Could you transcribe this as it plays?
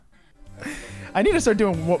I need to start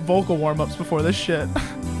doing vocal warm-ups before this shit.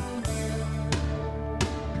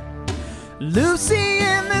 Lucy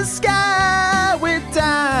in the sky with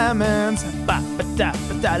diamonds.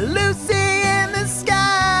 Ba-ba-da-ba-da. Lucy in the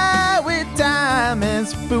sky with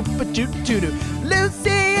diamonds. Boop-a-doo-doo-doo. Lucy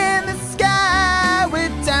in the sky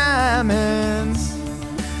with diamonds.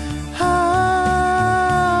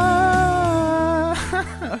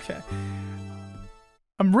 Okay.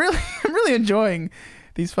 I'm really enjoying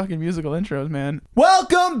these fucking musical intros, man.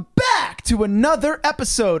 Welcome back to another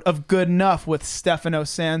episode of Good Enough with Stefano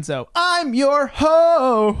Sanzo. I'm your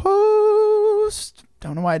host.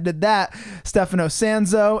 Don't know why I did that. Stefano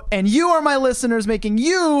Sanzo. And you are my listeners, making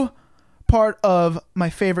you part of my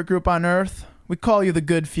favorite group on earth. We call you the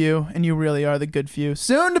good few, and you really are the good few.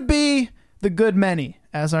 Soon to be the good many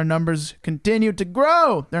as our numbers continue to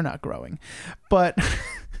grow. They're not growing, but...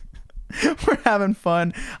 we're having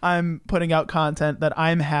fun. I'm putting out content that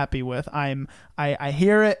I'm happy with. I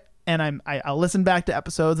hear it and I'll listen back to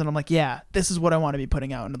episodes and I'm like, yeah, this is what I want to be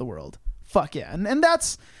putting out into the world. Fuck yeah. And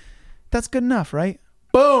that's good enough, right?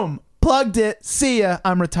 Boom. Plugged it. See ya.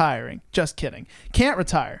 I'm retiring. Just kidding. Can't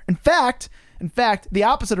retire. In fact, the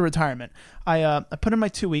opposite of retirement. I put in my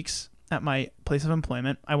 2 weeks at my place of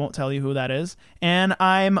employment. I won't tell you who that is. And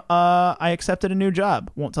I accepted a new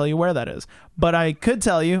job. Won't tell you where that is. But I could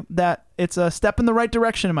tell you that it's a step in the right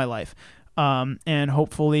direction in my life. And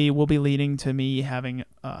hopefully will be leading to me having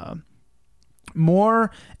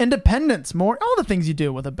more independence, more all the things you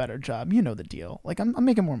do with a better job. You know the deal. Like I'm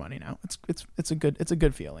making more money now. It's a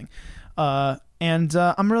good feeling. And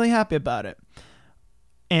I'm really happy about it.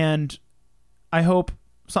 And I hope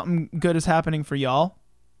something good is happening for y'all.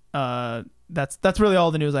 That's really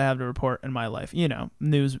all the news I have to report in my life. You know,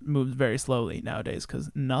 news moves very slowly nowadays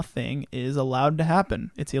because nothing is allowed to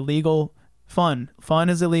happen. It's illegal. Fun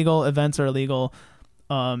is illegal. Events are illegal.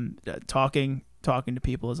 Talking to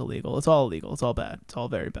people is illegal. It's all illegal. It's all bad. It's all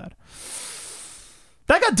very bad.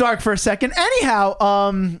 That got dark for a second.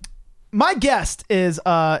 Anyhow, my guest is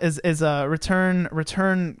a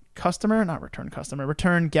return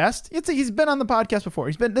guest. He's been on the podcast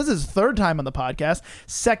before. This is his third time on the podcast.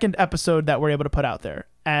 Second episode that we're able to put out there.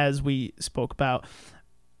 As we spoke about,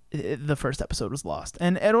 the first episode was lost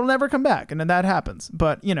and it'll never come back. And then that happens.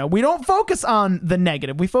 But you know, we don't focus on the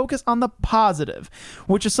negative. We focus on the positive,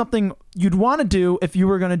 which is something you'd want to do if you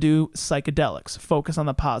were going to do psychedelics. Focus on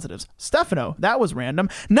the positives. Stefano, that was random.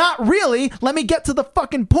 Not really. Let me get to the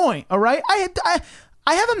fucking point. All right. I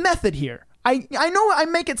have a method here. I know I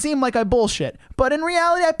make it seem like I bullshit, but in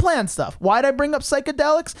reality, I plan stuff. Why'd I bring up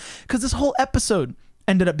psychedelics? Because this whole episode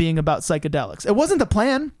ended up being about psychedelics. It wasn't the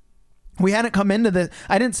plan. We hadn't come into this.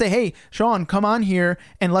 I didn't say, hey, Sean, come on here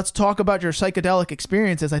and let's talk about your psychedelic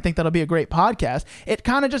experiences. I think that'll be a great podcast. It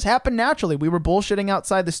kind of just happened naturally. We were bullshitting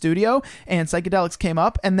outside the studio and psychedelics came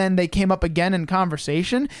up and then they came up again in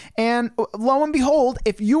conversation. And lo and behold,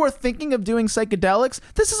 if you are thinking of doing psychedelics,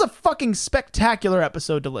 this is a fucking spectacular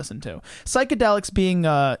episode to listen to. Psychedelics being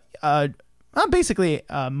basically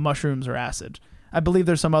mushrooms or acid. I believe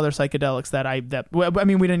there's some other psychedelics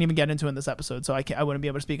we didn't even get into in this episode, so I wouldn't be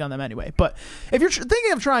able to speak on them anyway. But if you're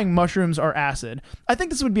thinking of trying mushrooms or acid, I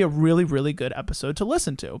think this would be a really, really good episode to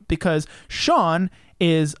listen to because Sean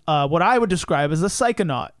is what I would describe as a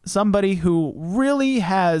psychonaut, somebody who really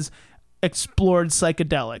has explored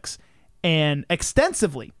psychedelics and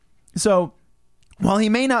extensively. So while he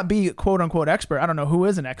may not be quote unquote expert, I don't know who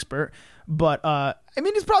is an expert, but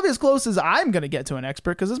he's probably as close as I'm going to get to an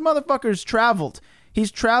expert because this motherfucker's traveled.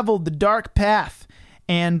 He's traveled the dark path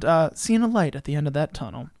and seen a light at the end of that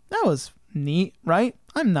tunnel. That was neat, right?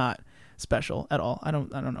 I'm not special at all. I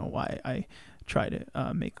don't know why I try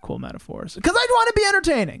to make cool metaphors because I want to be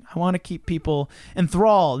entertaining. I want to keep people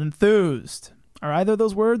enthralled, enthused. Are either of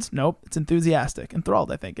those words? Nope. It's enthusiastic.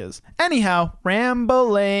 Enthralled, I think, is. Anyhow,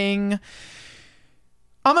 rambling.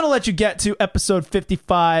 I'm going to let you get to episode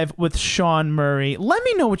 55 with Sean Murray. Let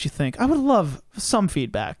me know what you think. I would love some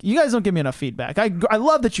feedback. You guys don't give me enough feedback. I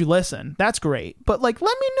love that you listen. That's great. But let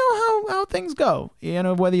me know how things go. You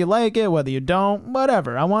know, whether you like it, whether you don't,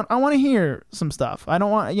 whatever. I want to hear some stuff. I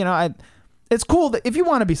don't want, it's cool that if you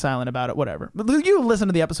want to be silent about it, whatever. But you listen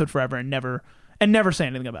to the episode forever and never say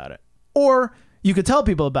anything about it. Or you could tell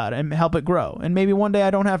people about it and help it grow. And maybe one day I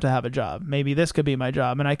don't have to have a job. Maybe this could be my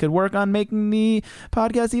job and I could work on making the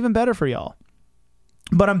podcast even better for y'all.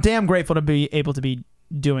 But I'm damn grateful to be able to be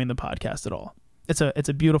doing the podcast at all. It's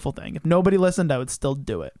a beautiful thing. If nobody listened, I would still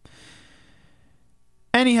do it.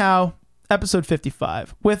 Anyhow, episode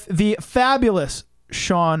 55 with the fabulous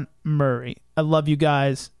Sean Murray. I love you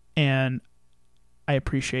guys and I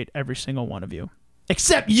appreciate every single one of you.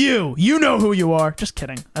 Except you. You know who you are. Just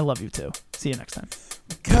kidding. I love you too. See you next time.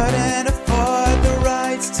 Couldn't afford the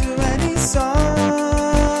rights to any songs,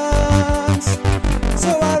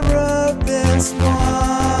 so I wrote this one.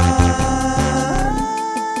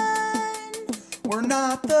 We're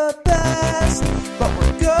not the best, but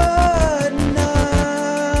we're good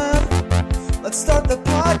enough. Let's start the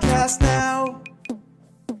podcast now.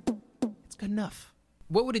 It's good enough.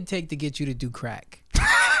 What would it take to get you to do crack?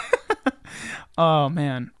 Oh,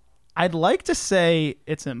 man. I'd like to say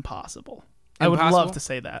it's impossible. I would love to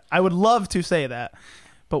say that. I would love to say that.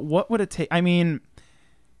 But what would it take? I mean,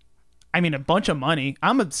 a bunch of money.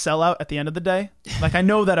 I'm a sellout at the end of the day. Like, I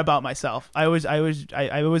know that about myself. I always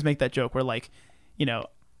make that joke where, like, you know,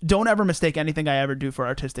 don't ever mistake anything I ever do for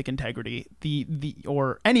artistic integrity,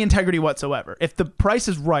 or any integrity whatsoever. If the price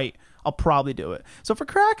is right, I'll probably do it. So for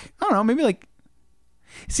crack, I don't know, maybe like,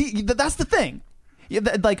 see, that's the thing.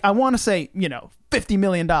 Like, I want to say, you know, $50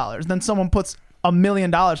 million. Then someone puts $1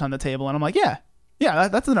 million on the table, and I'm like, yeah,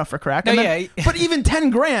 that's enough for crack. No, then, but even 10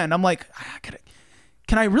 grand, I'm like,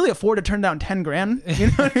 can I really afford to turn down 10 grand? You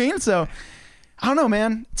know what I mean? So I don't know,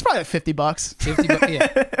 man. It's probably like $50. $50,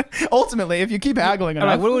 yeah. Ultimately, if you keep haggling enough.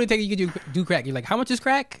 Like, what would it take you to do crack? You're like, how much is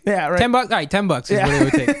crack? Yeah, right. $10. All right, $10 is what it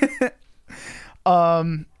would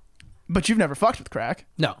take. But you've never fucked with crack.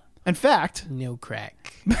 No. In fact, No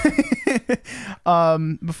crack.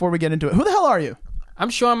 before we get into it, who the hell are you?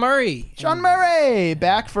 I'm Sean Murray. Sean Murray,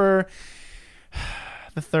 back for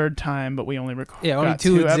the third time, but we only only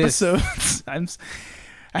two episodes.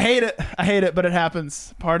 I hate it, but it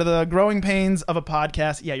happens. Part of the growing pains of a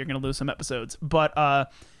podcast. Yeah, you're gonna lose some episodes, but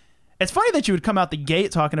it's funny that you would come out the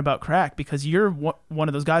gate talking about crack, because you're one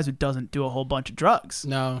of those guys who doesn't do a whole bunch of drugs.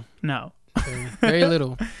 No. Very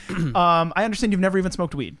little. I understand you've never even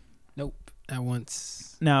smoked weed. Nope. Not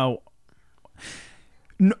once. Now,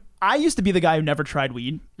 I used to be the guy who never tried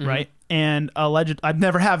weed, right? And I've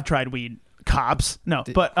never have tried weed. Cops, no,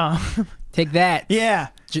 but take that. Yeah,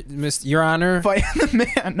 Your Honor. Fight the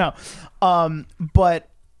man. No, but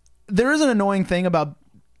there is an annoying thing about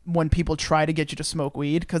when people try to get you to smoke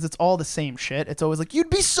weed, because it's all the same shit. It's always like, you'd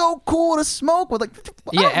be so cool to smoke with, like,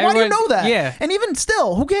 why do you know that? Yeah. And even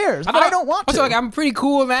still, who cares? I don't want to. Also, like, I'm pretty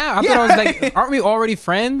cool now. I thought I was like, aren't we already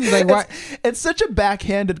friends? Like, why? It's such a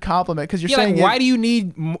backhanded compliment, because you're saying, like, why do you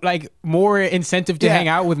need like more incentive to hang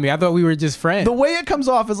out with me? I thought we were just friends. The way it comes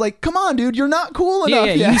off is like, come on, dude, you're not cool enough.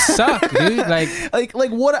 Yeah, you suck, dude. Like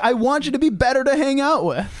what? I want you to be better to hang out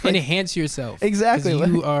with. And enhance yourself. Exactly.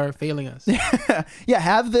 You are failing us. Yeah,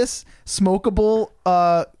 have this smokable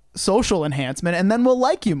social enhancement, and then we'll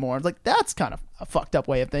like you more. Like, that's kind of a fucked up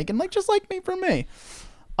way of thinking. Like, just like me for me.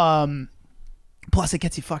 Plus, it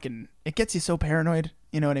gets you so paranoid.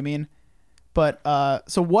 You know what I mean? But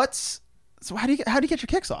so how do you get your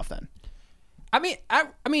kicks off then? I mean,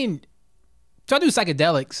 so I do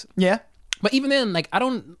psychedelics. Yeah. But even then, like, I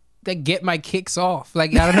don't get my kicks off.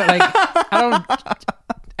 Like, I don't know. Like,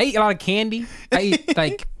 I eat a lot of candy. I eat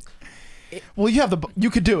like. Well, you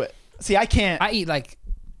could do it. See, I can't. I eat like.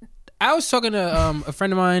 I was talking to a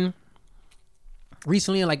friend of mine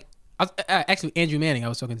recently, and like, actually Andrew Manning, I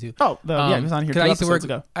was talking to. Oh, he was on here 2 episodes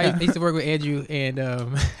ago. I used to work with Andrew,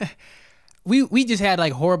 and we just had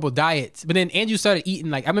like horrible diets. But then Andrew started eating,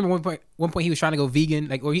 like, I remember one point he was trying to go vegan,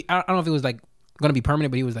 like, or I don't know if it was like going to be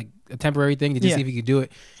permanent, but he was like a temporary thing to just see if he could do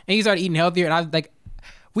it. And he started eating healthier, and I was like,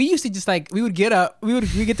 we used to just like, we would get up, we'd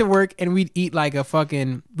get to work, and we'd eat like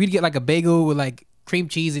we'd get like a bagel with like cream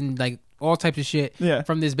cheese and like all types of shit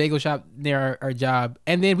from this bagel shop near our job.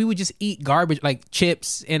 And then we would just eat garbage, like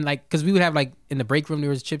chips, and like, because we would have like in the break room there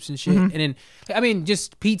was chips and shit. And then, I mean,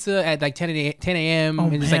 just pizza at like 10 a.m.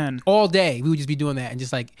 and just like all day we would just be doing that, and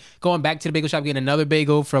just like going back to the bagel shop, getting another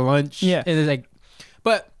bagel for lunch. And it's like,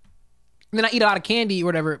 but then I eat a lot of candy or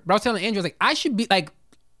whatever. But I was telling Andrew, I was like, I should be like,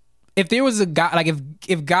 if there was a God, like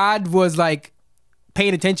if God was like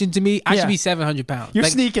paying attention to me, I should be 700 pounds. You're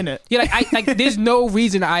like, sneaking it. Yeah, like there's no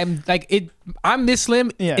reason I'm like it. I'm this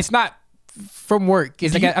slim. Yeah. It's not from work.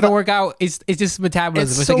 It's like I don't work out. It's just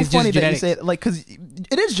metabolism. It's so like, funny just that you say it, like, because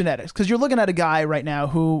it is genetics. Because you're looking at a guy right now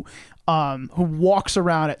who walks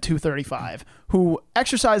around at 235, who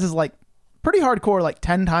exercises like pretty hardcore, like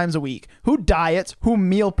 10 times a week, who diets, who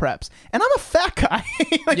meal preps, and I'm a fat guy.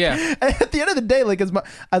 Like, at the end of the day, like, as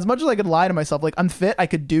much as I could lie to myself, like, I'm fit, I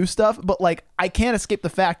could do stuff, but like, I can't escape the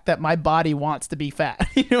fact that my body wants to be fat.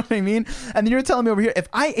 You know what I mean? And then you're telling me over here, if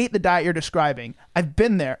I ate the diet you're describing, I've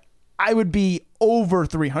been there, I would be over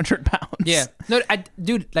 300 pounds. Yeah. No,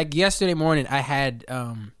 dude, like yesterday morning, I had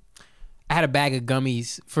a bag of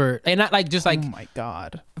gummies and not like just like, oh my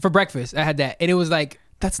God, for breakfast. I had that, and it was like,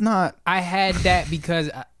 that's not. I had that because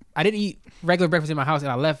I didn't eat regular breakfast in my house,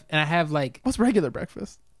 and I left, and I have like What's regular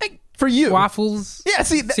breakfast? Like for you? waffles. Yeah,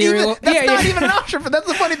 see, cereal. that's not even an option. But that's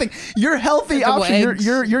the funny thing. Your healthy A couple option, eggs.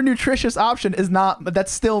 your nutritious option is not. But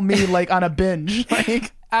that's still me, like on a binge.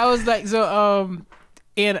 Like I was like,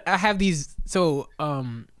 and I have these.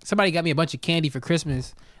 Somebody got me a bunch of candy for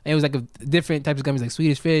Christmas. And it was like a different types of gummies, like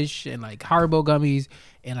Swedish Fish and like Haribo gummies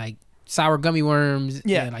and like sour gummy worms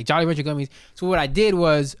and like Jolly Rancher gummies. So what I did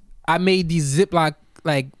was I made these Ziploc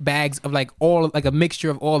like bags of like all like a mixture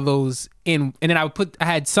of all those in, and then I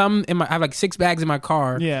had some in my. I have like 6 bags in my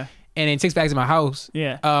car. yeah, And then 6 bags in my house.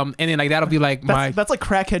 Yeah. And then like that'll be like that's like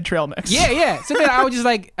crackhead trail mix. Yeah. So then I was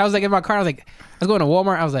like in my car. I was going to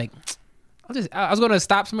Walmart. I was like, I was going to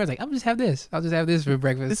stop somewhere. I was like, I'll just have this. I'll just have this for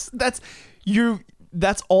breakfast.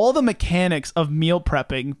 That's all the mechanics of meal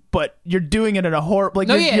prepping, but you're doing it in a horrible. Like,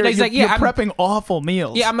 No, you're, yeah, you're, it's you're, like, yeah, you're prepping awful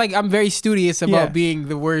meals. Yeah, I'm very studious about Yeah. being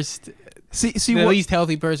the worst, See, the least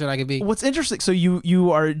healthy person I could be. what's interesting? So you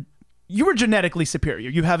were genetically superior.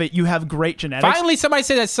 You have great genetics. Finally, somebody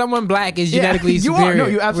said that someone black is Yeah, genetically you superior. are. No,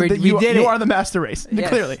 you absolutely. We did you it. are the master race. Yes.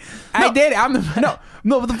 Clearly, I No, did it. I'm the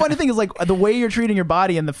No. But the funny thing is, like, the way you're treating your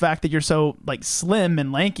body and the fact that you're so like slim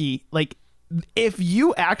and lanky, like. If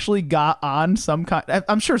you actually got on some kind,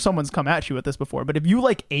 I'm sure someone's come at you with this before, but if you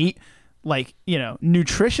like ate like,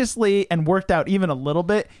 nutritiously and worked out even a little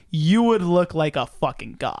bit, you would look like a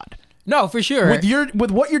fucking god. No, for sure.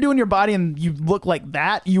 With what you're doing in your body and you look like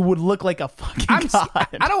that, you would look like a fucking god.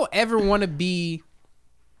 I don't ever want to be.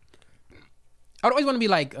 I don't always want to be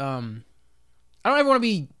like. I don't ever want to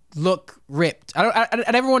be look ripped. I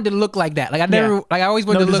never wanted to look like that. Like I never. Yeah. Like I always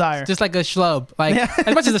wanted No to look desire. just like a schlub. Like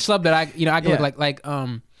as much as a schlub that I can Yeah. look like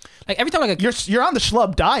every time like You're on the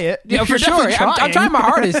schlub diet. yeah, for You're sure. definitely I'm trying my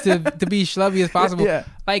hardest to be schlubby as possible. Yeah.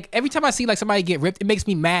 Like every time I see like somebody get ripped, it makes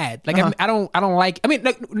me mad. Like Uh-huh. I don't like. I mean,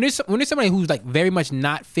 like, when there's somebody who's like very much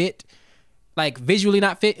not fit, like visually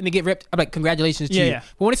not fit, and they get ripped, I'm like, congratulations to Yeah, you. yeah.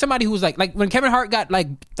 But when it's somebody who's like when Kevin Hart got like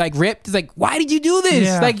ripped, it's like, why did you do this?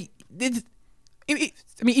 Yeah. Like, I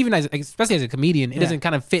mean, even especially as a comedian, it Yeah. doesn't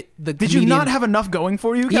kind of fit the. Did you not have enough going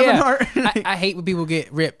for you, Kevin Hart? I hate when people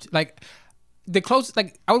get ripped. Like the closest,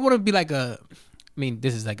 like I would want to be like I mean,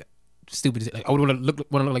 this is like stupid. Like, I would want to look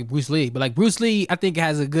like Bruce Lee, but like Bruce Lee, I think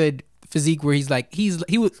has a good physique where he's like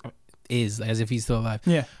is as if he's still alive.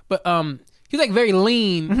 Yeah. But he's like very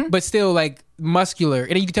lean, Mm-hmm. but still like muscular,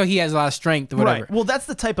 and you can tell he has a lot of strength or whatever. Right. Well, that's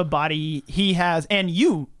the type of body he has, and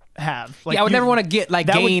you have. Like, Yeah, I would you- never want to get like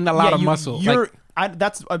that would- gain a lot yeah, of you- muscle. You're. Like,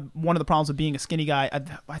 That's one of the problems with being a skinny guy.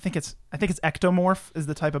 I think it's ectomorph is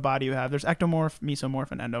the type of body you have. There's ectomorph,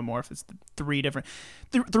 mesomorph, and endomorph. It's three different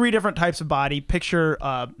types of body. Picture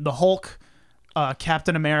the Hulk,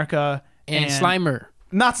 Captain America, and Slimer.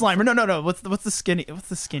 Not Slimer. No. What's the skinny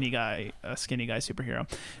guy? Skinny guy superhero.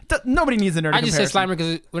 Nobody needs a nerd. I just said comparison. Slimer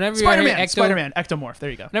because whenever I hear Ecto, Spider-Man, ectomorph.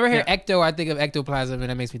 There you go. whenever I hear Yeah. Ecto, I think of ectoplasm, and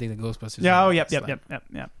that makes me think of Ghostbusters. Yeah. Oh, and yep.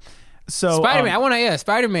 Slimer. So Spider-Man. I want to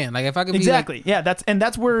Spider-Man. Like if I could exactly. Yeah,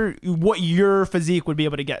 that's where what your physique would be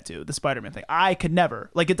able to get to, the Spider-Man thing. I could never.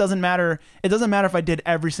 Like it doesn't matter if I did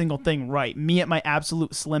every single thing right. Me at my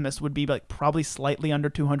absolute slimmest would be like probably slightly under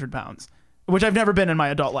 200 pounds, which I've never been in my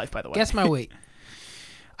adult life, by the way. guess my weight.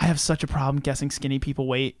 I have such a problem guessing skinny people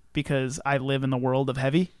weight because I live in the world of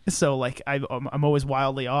heavy. So like I'm always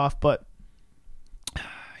wildly off, but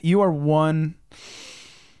you are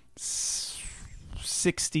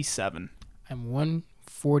 167. I'm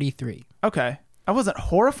 143. Okay. I wasn't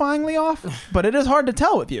horrifyingly off, but it is hard to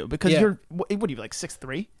tell with you because Yeah. you're what are you like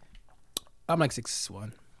 6'3"? I'm like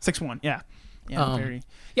 6'1". 6'1", yeah. Yeah, very.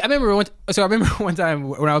 Yeah, I remember one time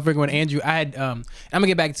when I was working with Andrew, I had I'm gonna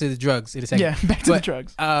get back to the drugs in a second. Yeah, back to the But,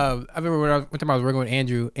 drugs. I remember one time I was working with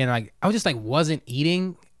Andrew, and like I was just like wasn't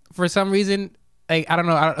eating for some reason. Like I don't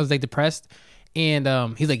know, I was like depressed, and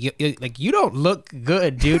he's like, you don't look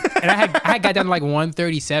good, dude. And I had got down to like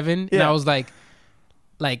 137, and Yeah. I was like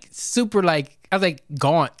super like I was like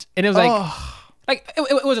gaunt, and it was like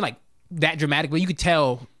it wasn't like that dramatic, but you could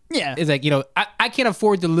tell. Yeah. It's like, I can't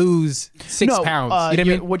afford to lose 6 pounds. You know what I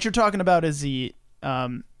mean? What you're talking about is the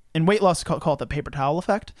in weight loss call it the paper towel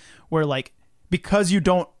effect, where like because you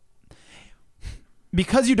don't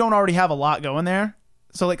already have a lot going there.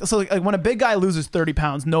 So like when a big guy loses 30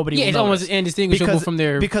 pounds, nobody will Yeah, it's notice. almost indistinguishable from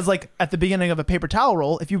their... Because like at the beginning of a paper towel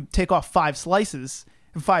roll, if you take off 5 slices,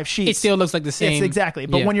 5 sheets, It still looks like the same. Yes, exactly.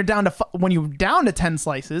 But Yeah. when you're down to 10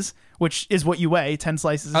 slices, which is what you weigh, 10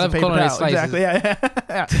 slices is I a love paper calling it towel. slices. Exactly.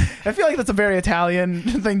 Yeah. I feel like that's a very Italian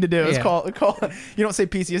thing to do. It's Yeah. call. You don't say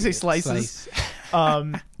piece, you say slices.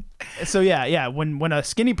 Slice. So yeah. When a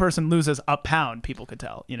skinny person loses a pound, people could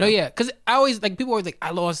tell. No, yeah, because I always like people always like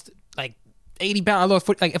I lost like 80 pounds. I lost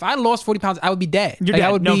 40. Like if I lost 40 pounds, I would be dead. You're like, dead.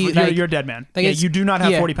 I would No, be you're dead, man. Like, Yeah, you do not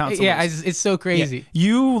have 40 pounds to Yeah, lose. it's so crazy. Yeah.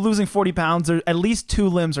 You losing 40 pounds, at least 2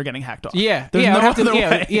 limbs are getting hacked off. Yeah, There's yeah, no I would have other to,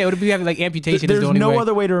 way. yeah, it would be having like amputation. There's is the only no way.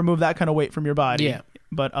 other way to remove that kind of weight from your body. Yeah.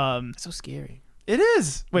 But It's so scary. it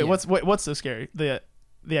is. Wait, Yeah. what's so scary?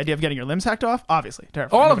 The idea of getting your limbs hacked off? Obviously,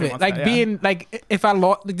 terrifying. All Nobody of it, wants like that, yeah. being like, if I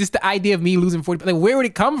lost, like, just the idea of me losing 40, like where would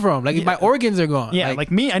it come from? Like if my organs are gone. Yeah,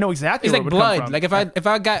 like me, I know exactly it's where like it would come blood. from. Like if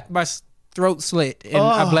I got my throat slit and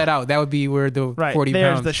I bled out, that would be where the Right, 40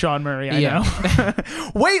 there's pounds. the Sean Murray, I Yeah. know.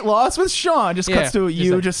 Weight loss with Sean just cuts to just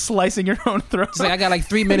you like- just slicing your own throat. It's like I got like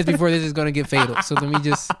 3 minutes before this is gonna get fatal. So let me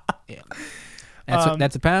just, yeah.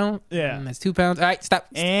 That's a pound. yeah. That's 2 pounds. All right, stop.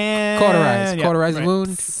 And Cauterize the right. wound.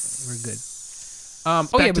 We're good. Back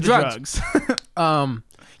yeah, to but the drugs.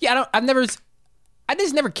 I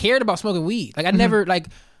just never cared about smoking weed. Like I never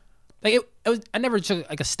I never took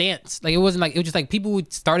like a stance. Like it wasn't like, it was just like people who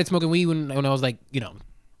started smoking weed when I was like,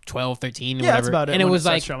 12, 13 or Yeah, that's whatever. about it, And it when it was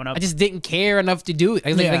starts like, showing up. I just didn't care enough to do it. I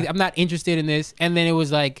was Yeah. like, I'm not interested in this. And then it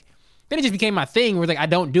was like, then it just became my thing where it's like, I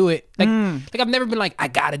don't do it. Like, like I've never been like, I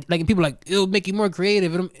got it. Like, and people are like, it'll make you more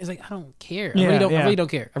creative. And it's like, I don't care. I Yeah, really don't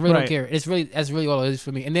care. I really Right. don't care. That's really all it is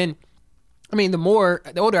for me. And then, I mean, the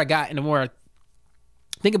older I got and the more I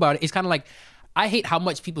think about it, it's kind of like, I hate how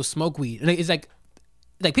much people smoke weed. And it's like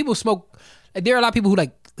people smoke, like, there are a lot of people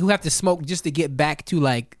who have to smoke just to get back to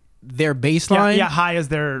like their baseline. Yeah, high as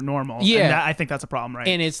their normal. Yeah. And I think that's a problem, right?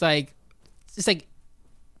 And it's like,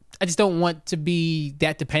 I just don't want to be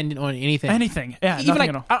that dependent on anything. Anything. Yeah, Even nothing like,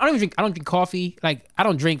 at all. I don't drink coffee. Like, I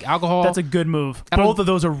don't drink alcohol. That's a good move. I don't- Both of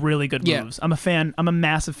those are really good Yeah. moves. I'm a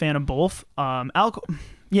massive fan of both. Alcohol.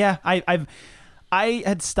 Yeah, I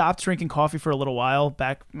had stopped drinking coffee for a little while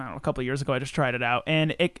back, I don't know, a couple of years ago. I just tried it out,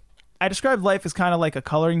 and I described life as kind of like a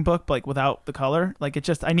coloring book, but like without the color. Like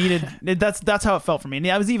I needed. That's how it felt for me. And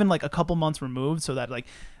I was even like a couple months removed, so that like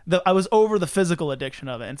I was over the physical addiction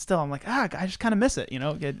of it, and still I'm like, I just kind of miss it,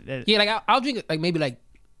 Yeah, like I'll drink like maybe like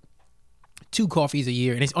 2 coffees a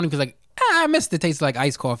year, and it's only because like I miss the taste of like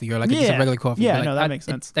iced coffee or like just a regular coffee. Yeah, But, like, no, that makes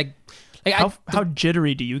sense. How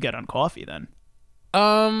jittery do you get on coffee then?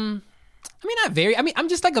 I mean, not very. I mean, I'm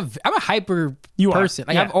just like I'm a hyper You are, person.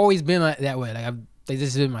 Like yeah. I've always been like that way. Like this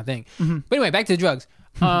has been my thing. But anyway, back to the drugs.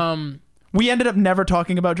 We ended up never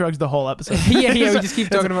talking about drugs the whole episode. Yeah, we just keep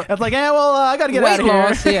talking about. It's like, I gotta get weight out of here.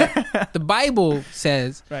 loss. Yeah, the Bible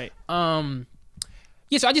says. Right.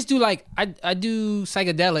 Yeah, so I just do like I do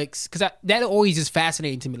psychedelics because that always is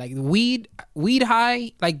fascinating to me. Like the weed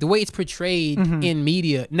high, like the way it's portrayed in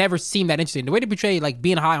media, never seemed that interesting. The way they portray like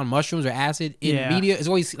being high on mushrooms or acid in Yeah. media is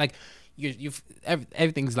always like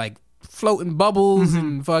everything's like floating bubbles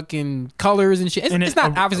and fucking colors and shit. It's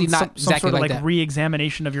not obviously not some exactly sort of like like that.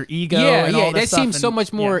 re-examination of your ego. Yeah, and all yeah, this that stuff, seems so and-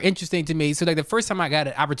 much more yeah. interesting to me. So like the first time I got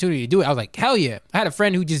an opportunity to do it, I was like, hell yeah! I had a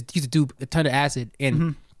friend who just used to do a ton of acid,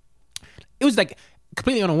 and it was like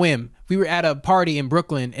completely on a whim. We were at a party in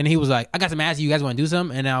Brooklyn, and he was like, "I got some acid. You guys want to do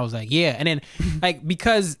something?" And I was like, "Yeah." And then like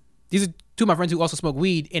because these are two of my friends who also smoke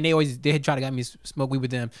weed, and they had tried to get me to smoke weed with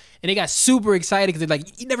them, and they got super excited because they're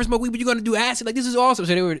like, "You never smoke weed, but you're gonna do acid? Like this is awesome!"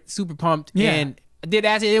 So they were super pumped. Yeah. And I did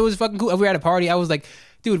acid. It was fucking cool. We were at a party. I was like,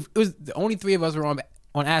 dude, it was the only 3 of us were on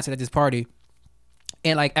acid at this party.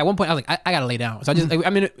 And like at one point, I was like, I gotta lay down. So I just, like,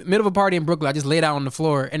 I'm in the middle of a party in Brooklyn. I just lay down on the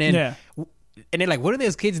floor, and then, Yeah. and they're like, "What are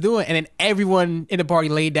those kids doing?" And then everyone in the party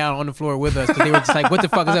laid down on the floor with us because they were just like, "What the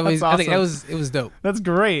fuck is that?" That's I think awesome. it was dope. That's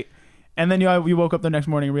great. And then you woke up the next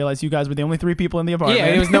morning and realized you guys were the only 3 people in the apartment.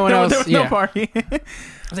 Yeah, there was no one There else. was no Yeah. party. I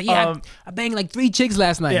was like, "Yeah, I banged like 3 chicks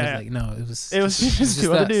last night." Yeah. I was like, "No, it was just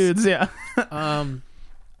 2 other us." dudes. Yeah.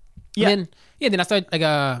 Yeah. And then I started like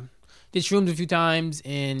did shrooms a few times,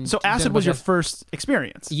 and So acid was your first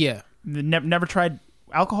experience. yeah. Never tried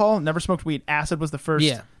alcohol. Never smoked weed. Acid was the first.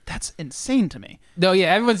 Yeah. That's insane to me. No,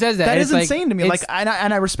 yeah, everyone says that. That It's is insane to me. it's- Like,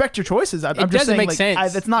 and I respect your choices. I'm it just doesn't saying, make like,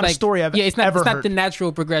 sense. it's not a Like, story I've yeah, it's not, ever it's not heard. the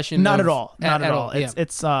natural progression. Not of- at all. Not at all. Yeah.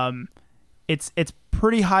 It's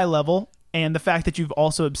pretty high level, and the fact that you've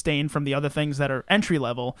also abstained from the other things that are entry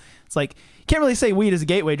level, it's like you can't really say weed is a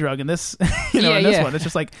gateway drug in this. In this Yeah. one, it's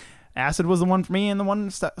just like acid was the one for me and the one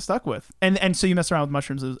stuck with, and so you mess around with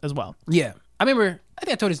mushrooms as well. Yeah. I remember, I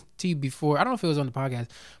think I told this to you before. I don't know if it was on the podcast.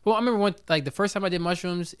 But I remember the first time I did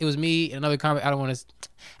mushrooms, it was me and another comic. I'm going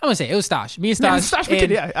to say it was Stosh. Me and Stosh. Yeah, Stosh McKinney,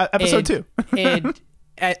 yeah, episode 2. And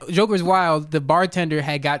at Joker's Wild, the bartender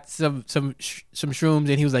had got some shrooms,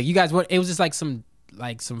 and he was like, "You guys want?" It was just like some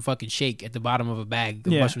fucking shake at the bottom of a bag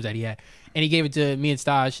of mushrooms that he had, and he gave it to me and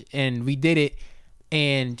Stosh, and we did it.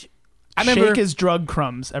 And I remember Shake is drug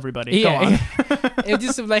crumbs. Everybody, yeah, go on. it was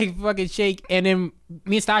just some like fucking shake, and then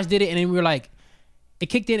me and Stosh did it, and then we were like, it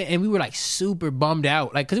kicked in, and we were like super bummed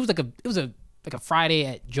out, like because it was like a Friday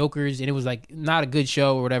at Joker's, and it was like not a good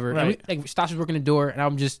show or whatever. Right. And like Stasha was working the door, and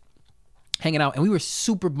I'm just hanging out, and we were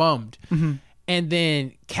super bummed. Mm-hmm. And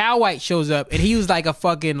then Cal White shows up, and he was like a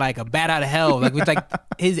fucking like a bat out of hell, like with like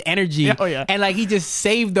his energy. Oh, yeah. And like he just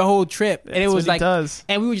saved the whole trip, and it That's was what he like, does.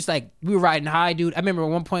 and we were just like we were riding high, dude. I remember at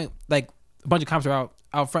one point like a bunch of cops were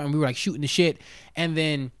out front, and we were like shooting the shit, and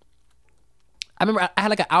then I remember I had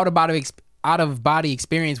like an out of body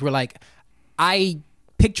experience where like I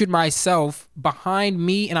pictured myself behind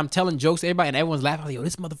me and I'm telling jokes to everybody and everyone's laughing. I was like, yo,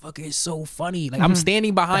 this motherfucker is so funny. Like I'm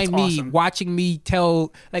standing behind That's me awesome. watching me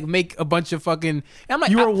make a bunch of fucking, and I'm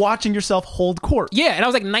like, You were watching yourself hold court. yeah, and I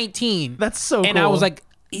was like 19. That's so and cool. I was like,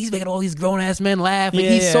 he's making all these grown ass men laugh. Like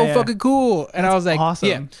Yeah, he's so yeah. fucking cool. And I was like,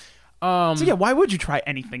 awesome. yeah. So yeah, why would you try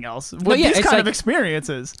anything else with yeah, these it's kind of like-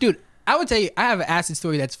 experiences? Dude, I would tell you, I have an acid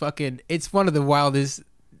story that's fucking, it's one of the wildest,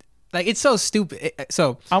 like it's so stupid.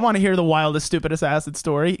 So I want to hear the wildest, stupidest acid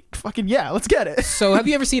story. Fucking yeah, let's get it. have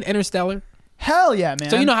you ever seen Interstellar? Hell yeah, man.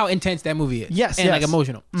 So you know how intense that movie is. Yes, and like yes.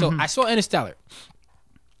 emotional. So I saw Interstellar.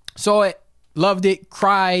 Saw it, loved it,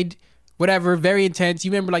 cried, whatever, very intense.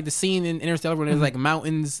 You remember like the scene in Interstellar when there's like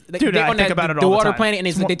mountains, like, Dude, they're I on think that- about it the all the water time. planet, and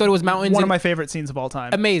It's they thought it was mountains. One of and- my favorite scenes of all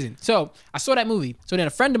time. amazing. So I saw that movie. So then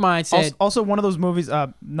a friend of mine said, Also, one of those movies.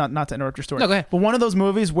 Not to interrupt your story. No, go ahead. But one of those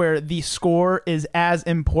movies where the score is as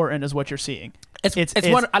important as what you're seeing. it's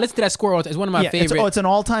one. I listened to that score. It's one of my favorite. It's an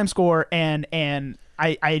all-time score, and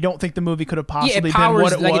I don't think the movie could have possibly been powers-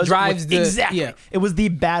 what it like, it was. drives the- exactly. yeah. It was the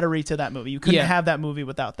battery to that movie. You couldn't Yeah. have that movie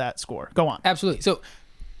without that score. Go on. Absolutely. So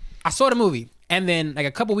I saw the movie, and then like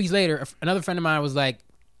a couple weeks later, another friend of mine was like,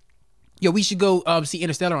 "Yo, we should go see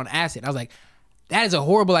Interstellar on acid." I was like, "That is a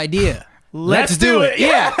horrible idea. Let's do it."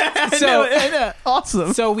 Yeah. So I know.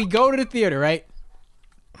 Awesome. so we go to the theater, right?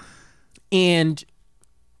 And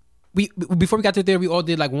before we got to the theater, we all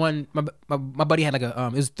did like one. My buddy had like a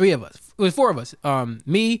it was three of us. It was four of us.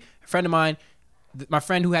 Me, a friend of mine, my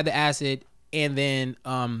friend who had the acid, and then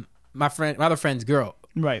my other friend's girl.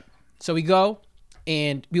 Right. So we go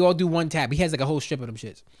and we all do one tap. He has like a whole strip of them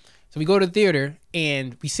shits. So we go to the theater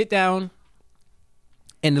and we sit down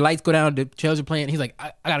and the lights go down, the trailers are playing. He's like,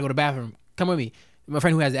 I gotta go to the bathroom. Come with me. My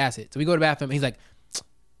friend who has the acid. So we go to the bathroom and he's like,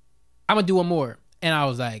 I'm gonna do one more. And I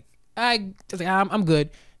was like, I'm good.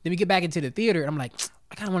 Then we get back into the theater and I'm like,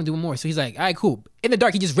 I kind of want to do one more. So he's like, all right, cool. In the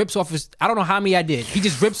dark, he just rips off I don't know how many I did. He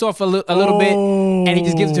just rips off a little bit and he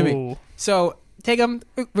just gives it to me. So take him.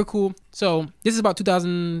 We're cool. So this is about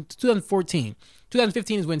 2014.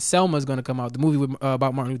 2015 is when Selma's going to come out, the movie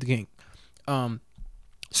about Martin Luther King.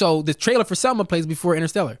 So the trailer for Selma plays before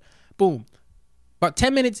Interstellar. Boom. About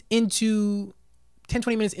 20 minutes into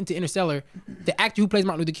Interstellar, the actor who plays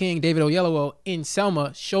Martin Luther King, David Oyelowo, in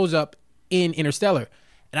Selma shows up in Interstellar.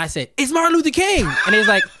 And I said, it's Martin Luther King.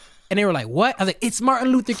 And they were like, what? I was like, it's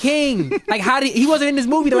Martin Luther King. Like, he wasn't in this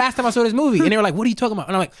movie the last time I saw this movie. And they were like, what are you talking about?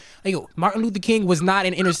 And I'm like, yo, Martin Luther King was not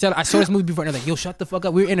in Interstellar. I saw this movie before. And they're like, yo, shut the fuck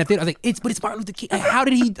up. We were in a theater. I was like, it's Martin Luther King. Like, how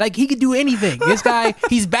did he, like, he could do anything. This guy,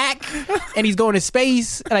 he's back and he's going to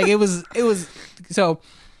space. Like, it was, so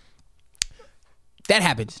that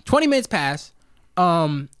happens. 20 minutes pass.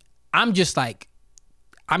 I'm just like,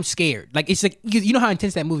 I'm scared. Like, it's like, you know how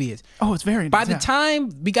intense that movie is. Oh, it's very By intense, the time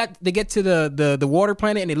they get to the water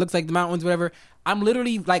planet and it looks like the mountains, whatever, I'm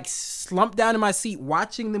literally like slumped down in my seat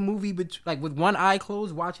watching the movie, like with one eye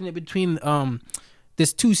closed, watching it between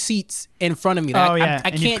there's two seats in front of me. Like, Oh, yeah. I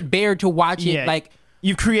And can't bear to watch it. Yeah. Like,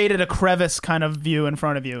 You've created a crevice kind of view in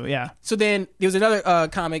front of you. Yeah. so then there was another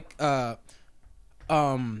comic,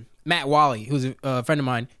 Matt Wally, who's a friend of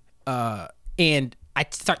mine, and I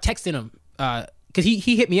start texting him because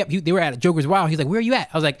he hit me up. They were at Joker's Wild. He's like, "Where are you at?"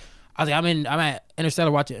 I was like, I'm at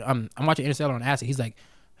Interstellar watching. I'm watching Interstellar on acid. He's like,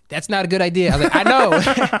 "That's not a good idea." I was like, "I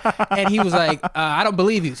know," and he was like, "I don't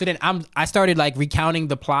believe you." So then I started like recounting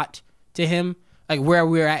the plot to him, like where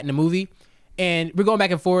we were at in the movie, and we're going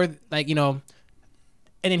back and forth, like, you know.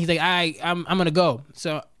 And then he's like, I'm gonna go.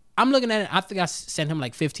 So I'm looking at it. I think I sent him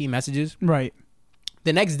like 15 messages. Right.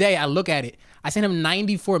 The next day, I look at it. I sent him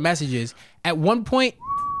 94 messages. At one point,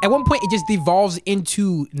 it just devolves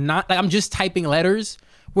into not like I'm just typing letters.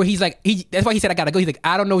 Where he's like, that's why he said I gotta go. He's like,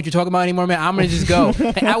 I don't know what you're talking about anymore, man. I'm gonna just go.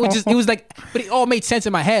 And it was like, but it all made sense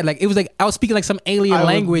in my head. Like, it was like I was speaking like some alien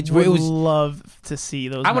language where it was. Love to see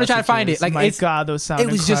those. I'm gonna try to find it. Like, my God, those sound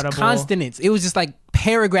it was incredible. just consonants. It was just like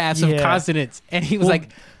paragraphs of Yeah. consonants, and he was Well, like,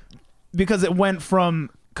 because it went from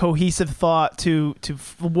cohesive thought to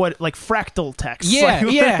what, like fractal text. Yeah,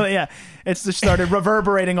 Like, yeah. literally, yeah. It's just started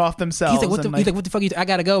reverberating off themselves. he's like, what the, and, he's like, what the fuck? I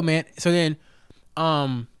gotta go, man. So then,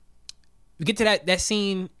 we get to that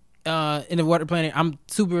scene in the water planet. I'm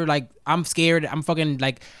super like, I'm scared. I'm fucking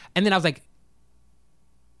like, and then I was like,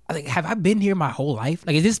 I was like, have I been here my whole life?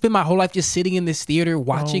 Like, has this been my whole life just sitting in this theater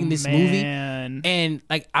watching this movie? And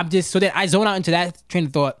like, I'm just, so then I zone out into that train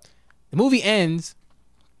of thought. The movie ends.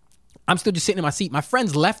 I'm still just sitting in my seat. My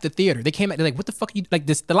friends left the theater. They came back. They're like, what the fuck are you, like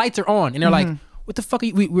this, the lights are on. And they're like, what the fuck are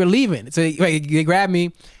you, we're leaving. So they grabbed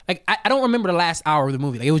me. Like, I don't remember the last hour of the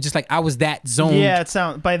movie. Like, it was just like, I was that zoned. Yeah, it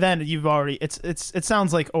sounds, by then you've already, it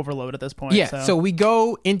sounds like overload at this point. Yeah. So we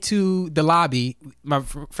go into the lobby. My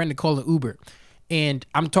friend had called an Uber. And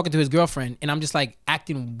I'm talking to his girlfriend, and I'm just like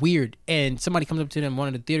acting weird. And somebody comes up to them, one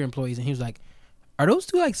of the theater employees, and he was like, "Are those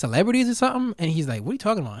two like celebrities or something?" And he's like, "What are you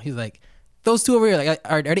talking about?" He's like, "Those two over here, like,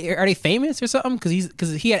 are they famous or something?"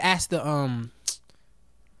 Because he had asked the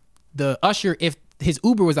usher if his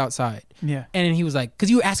Uber was outside. Yeah. And then he was like, "Because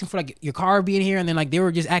you were asking for like your car being here," and then like they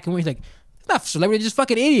were just acting weird. He's like, "It's not celebrity, they're just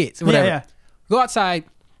fucking idiots or whatever." Yeah. Go outside.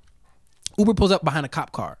 Uber pulls up behind a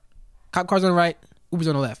cop car. Cop car's on the right. Uber's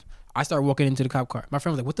on the left. I started walking into the cop car. My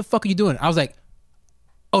friend was like, "What the fuck are you doing?" I was like,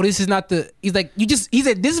 "Oh, this is not the." He's like, he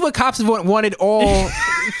said, "This is what cops have wanted all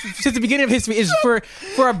since the beginning of history is for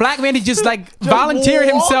a black man to just like volunteer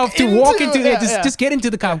himself to walk into just get into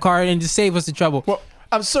the cop car and just save us the trouble."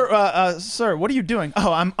 Well, sir, what are you doing?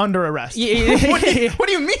 Oh, I'm under arrest. Yeah. What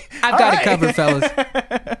do you mean? I've got it covered, fellas.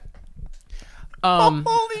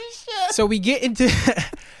 Holy shit! So we get into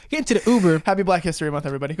the Uber. Happy Black History Month,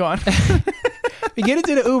 everybody. Go on. We get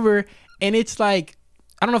into the Uber, and it's like,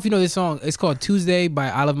 I don't know if you know this song. It's called Tuesday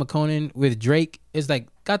by Olive McConan with Drake. It's like,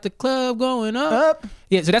 got the club going up.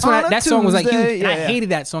 Yeah, so that's when that song was like huge. And I hated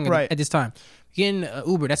that song at this time. Getting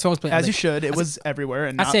Uber, that song was playing. As you should. It was everywhere.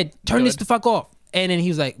 And I said, turn this the fuck off. And then he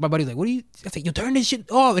was like, my buddy's like, what are you? I said, yo, turn this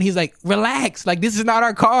shit off. And he's like, relax. Like, this is not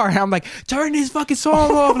our car. And I'm like, turn this fucking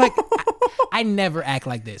song off. Like, I never act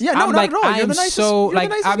like this. Yeah, no, I'm not like, at all. You're I'm the nicest, so, you're like,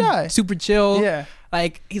 the nicest I'm guy. super chill. Yeah.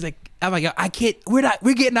 Like, he's like, I'm like, I can't,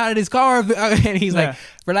 we're getting out of this car. And he's like,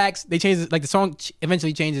 relax. They change it. Like, the song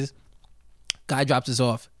eventually changes. Guy drops us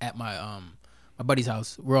off at my buddy's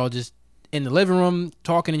house. We're all just in the living room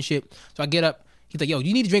talking and shit. So I get up. He's like, yo,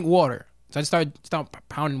 you need to drink water. So I just start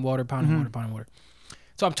pounding water.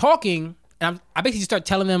 So I'm talking, and I basically start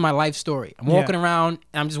telling them my life story. I'm walking around,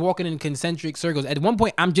 and I'm just walking in concentric circles. At one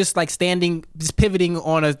point, I'm just like standing, just pivoting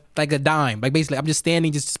on a dime. Like, basically, I'm just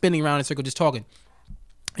standing, just spinning around in a circle, just talking.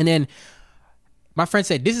 And then my friend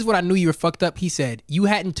said, this is what I knew you were fucked up. He said, you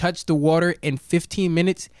hadn't touched the water in 15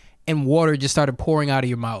 minutes, and water just started pouring out of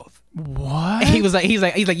your mouth. What? And he's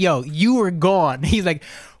like, yo, you were gone. He's like,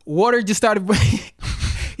 water just started.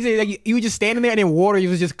 He said, like, you were just standing there, and then water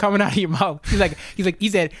was just coming out of your mouth. He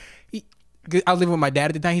said, I was living with my dad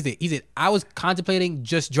at the time. He said, I was contemplating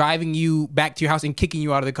just driving you back to your house and kicking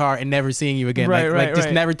you out of the car and never seeing you again.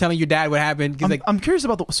 Just never telling your dad what happened. I'm curious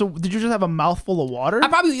about so did you just have a mouthful of water? I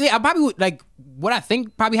probably would, like, what I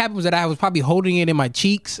think probably happened was that I was probably holding it in my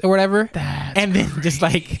cheeks or whatever. And then just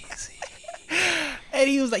like, and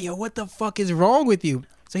he was like, yo, what the fuck is wrong with you?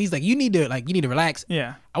 So he's like, you need to relax.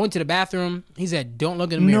 Yeah. I went to the bathroom. He said, don't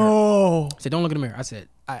look in the mirror. No. I said, don't look in the mirror. I said,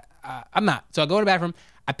 I'm not. So I go to the bathroom.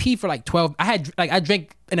 I pee for like 12. I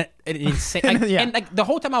drank an insane. And like the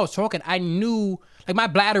whole time I was talking, I knew like my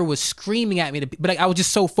bladder was screaming at me. But like I was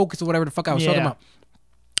just so focused on whatever the fuck I was talking about.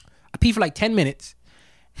 I pee for like 10 minutes.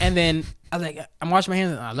 And then I was like, I'm washing my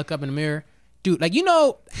hands and I look up in the mirror. Dude, like, you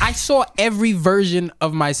know, I saw every version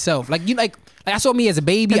of myself. Like, you like I saw me as a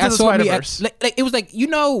baby. I saw me as, like it was like, you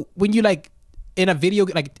know, when you like in a video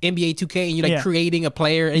like NBA 2K and you're like creating a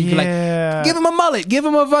player and you can like give him a mullet, give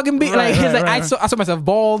him a fucking beat. I saw myself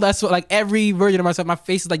bald. That's what, like, every version of myself. My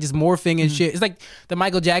face is like just morphing and shit. It's like the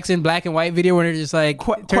Michael Jackson black and white video where they're just like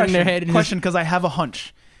turning their head. Question, because I have a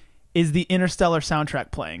hunch. Is the Interstellar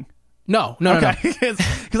soundtrack playing? No.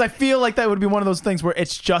 Because I feel like that would be one of those things where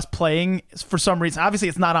it's just playing for some reason. Obviously,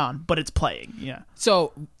 it's not on, but it's playing. Yeah.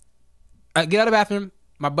 So I get out of the bathroom.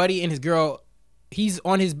 My buddy and his girl, she's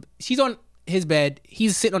on his bed.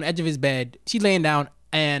 He's sitting on the edge of his bed. She's laying down,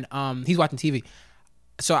 and he's watching TV.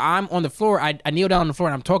 So I'm on the floor. I kneel down on the floor,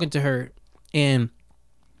 and I'm talking to her, and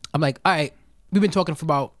I'm like, all right, we've been talking for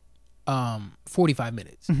about 45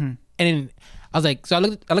 minutes, and then I was like, so I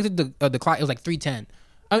looked at the clock. It was like 3:10.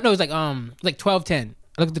 Oh no, it was like 12:10.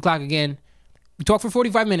 I looked at the clock again. We talked for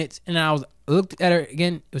 45 minutes, and I looked at her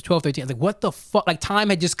again. It was 12:13. I was like, what the fuck? Like, time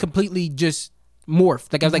had just completely just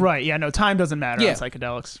morphed. Like, I was like, right, yeah, no, time doesn't matter on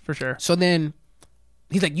psychedelics for sure. So then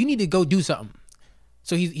he's like, you need to go do something.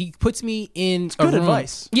 So he puts me in a room. Good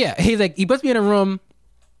advice. Yeah, he's like, he puts me in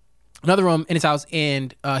another room in his house,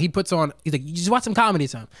 and he's like, you just watch some comedy or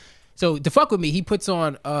something. So to fuck with me, he puts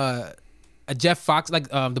on a Jeff Fox, like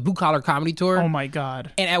the Blue Collar Comedy Tour. Oh my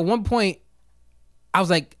God. And at one point, I was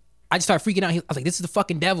like, I just started freaking out. I was like, this is the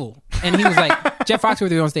fucking devil. and he was like, Jeff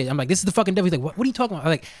Foxworthy was on stage. I'm like, this is the fucking devil. He's like, what are you talking about? I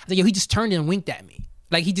was like, yo, he just turned and winked at me.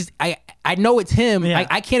 Like he just, I know it's him. Yeah.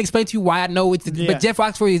 I can't explain to you why I know it's, but Jeff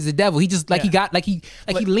Foxworthy is the devil. He just he got he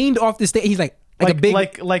leaned off the stage. He's like a big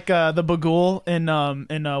the Bagul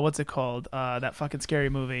in what's it called? That fucking scary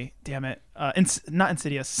movie. Damn it. Not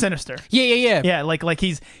Insidious. Sinister. Yeah. Yeah, like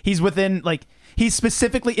he's within, like he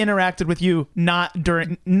specifically interacted with you, not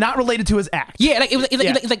related to his act. Yeah, like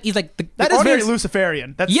he's like that is very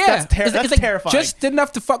Luciferian. That's terrifying. Just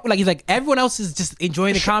enough to fuck. Like he's like, everyone else is just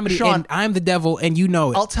enjoying the comedy, Sean, and I'm the devil, and you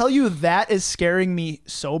know it. I'll tell you, that is scaring me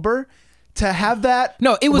sober. To have that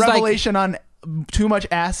it was revelation on too much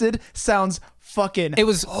acid sounds fucking. It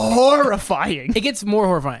was horrifying. It gets more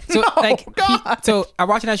horrifying. So so I'm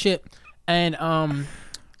watching that shit, and I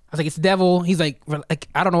was like, it's the devil. He's like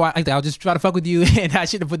I don't know why. I'll just try to fuck with you, and I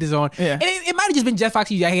shouldn't have put this on. Yeah. And it might have just been Jeff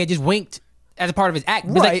Foxworthy that had just winked as a part of his act.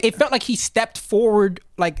 But Right. like, it felt like he stepped forward,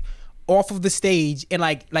 like off of the stage, and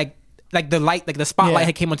like the light, like the spotlight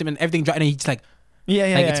had came on him, and everything dropped, and he's just like,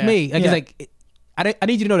 it's me. Like he's like, I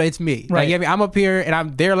need you to know that it's me. Right. Like, I'm up here,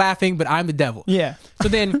 and they're laughing, but I'm the devil. Yeah. So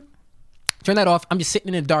then, turn that off. I'm just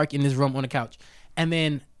sitting in the dark in this room on the couch, and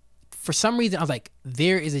then, for some reason, I was like,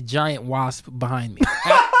 there is a giant wasp behind me.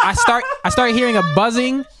 I start hearing a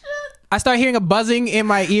buzzing. I start hearing a buzzing in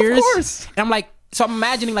my ears. Of course. And I'm like, so I'm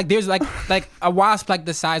imagining like there's like a wasp like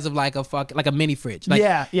the size of like a mini fridge. Like,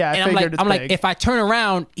 Yeah. And I'm like, if I turn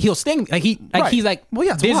around, he'll sting me. Like Right. he's like, well,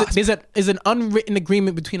 yeah, it's a wasp. there's an unwritten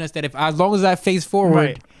agreement between us that as long as I face forward,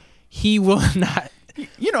 Right. he will not.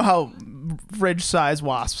 You know how fridge size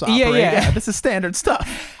wasps operate. Yeah. This is standard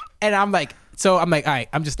stuff. And I'm like, all right,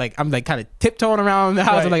 I'm kind of tiptoeing around the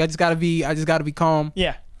house. Right. I'm like, I just gotta be calm.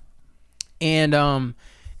 Yeah. And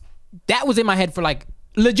that was in my head for like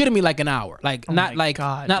legitimately like an hour. Like not my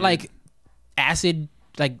God, not dude. like acid,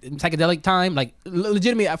 like psychedelic time. Like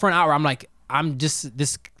legitimately for an hour, I'm like, I'm just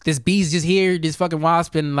this bee's just here, this fucking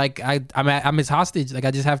wasp, and like I'm his hostage. Like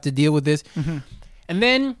I just have to deal with this. Mm-hmm. And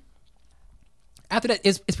then after that,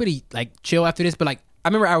 it's pretty like chill after this. But like I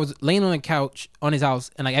remember I was laying on the couch on his house,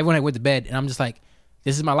 and like everyone had went to bed, and I'm just like,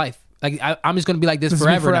 this is my life. Like I'm just gonna be like this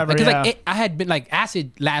forever. Because like I had been like,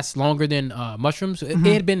 acid lasts longer than mushrooms. So it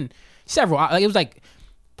had been several. Like it was like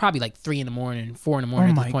probably like 3 a.m, 4 a.m. Oh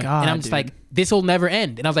at my this point. God, and I'm just dude. like, this will never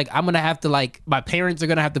end. And I was like, I'm gonna have to like, my parents are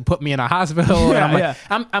gonna have to put me in a hospital. And I'm like,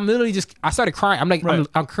 I'm literally just. I started crying. I'm like, Right.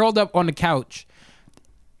 I'm curled up on the couch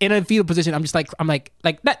in a fetal position. I'm just like,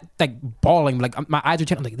 not like bawling. Like my eyes are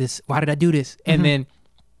turning. I'm like, this. Why did I do this? And then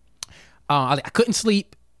I couldn't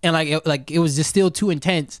sleep. And like it was just still too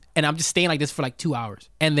intense, and I'm just staying like this for like 2 hours,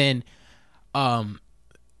 and then,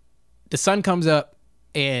 the sun comes up,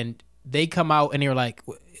 and they come out, and they're like,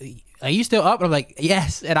 "Are you still up?" And I'm like,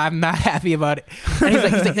 "Yes," and I'm not happy about it. And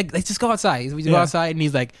he's like, "Let's just go outside." We just go outside, and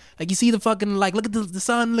he's like, you see the fucking like, look at the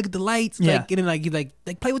sun, look at the lights, like, and then like he's like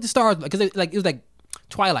play with the stars, because it was like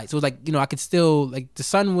twilight, so it was like, I could still like the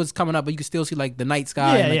sun was coming up, but you could still see like the night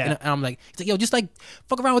sky. And I'm like, he's like, yo, just like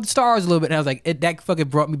fuck around with the stars a little bit. And I was like, that fucking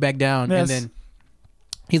brought me back down. Yes. And then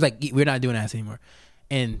he's like, we're not doing that anymore,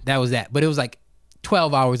 and that was that. But it was like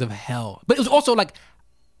 12 hours of hell. But it was also like,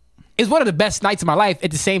 it was one of the best nights of my life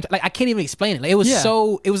at the same time. Like I can't even explain it. Like, it was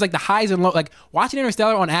it was like the highs and lows. Like watching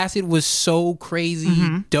Interstellar on acid was so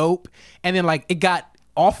crazy dope, and then like it got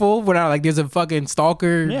awful when I like there's a fucking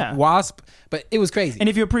stalker wasp, but it was crazy. And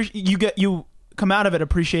if you appreciate, you come out of it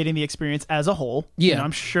appreciating the experience as a whole. Yeah.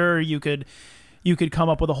 I'm sure you could come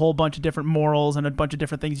up with a whole bunch of different morals and a bunch of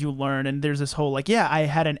different things you learn. And there's this whole like, I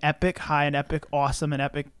had an epic high, an epic awesome, an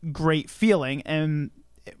epic great feeling, and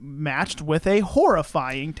matched with a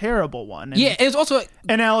horrifying, terrible one. And it was also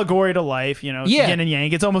an allegory to life. Yin and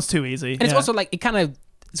yang. It's almost too easy. And it's also like, it kind of.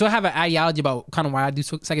 So I have an ideology about kind of why I do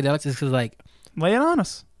psychedelics is because like. Lay it on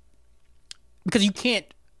us. Because you can't.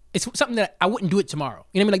 It's something that I wouldn't do it tomorrow.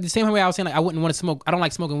 You know what I mean? Like the same way I was saying, like I wouldn't want to smoke. I don't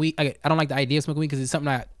like smoking weed. I don't like the idea of smoking weed because it's something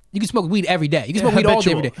that you can smoke weed every day. You can smoke weed all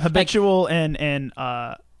day every day. Habitual and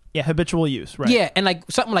habitual use. Right. Yeah, and like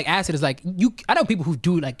something like acid is like I know people who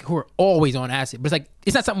do like who are always on acid, but it's like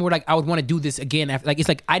it's not something where like I would want to do this again. After, like it's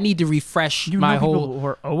like I need to refresh my whole. People who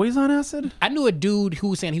are always on acid. I knew a dude who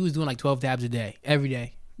was saying he was doing like 12 dabs a day every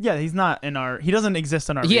day. Yeah, he's not in our. He doesn't exist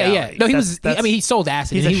in our. Yeah, reality. No, he was. I mean, he sold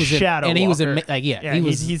acid. He's and a he was shadow and he was walker. like, he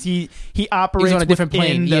was. He operates he's on a different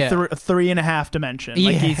plane. The 3.5 dimension.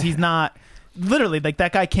 Like Yeah. he's not. Literally, like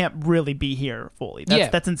that guy can't really be here fully.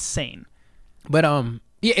 That's insane. But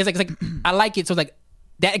it's like I like it. So it's like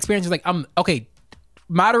that experience is like okay,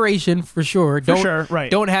 moderation for sure. Right.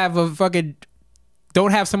 Don't have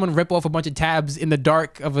someone rip off a bunch of tabs in the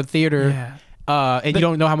dark of a theater. Yeah. and you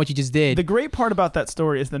don't know how much you just did. The great part about that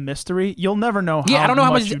story is the mystery. You'll never know Yeah, how, I don't know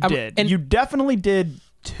how much much you I'm- did. and- You definitely did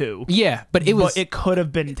 2. yeah, but it was But it could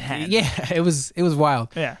have been 10. yeah, it was wild.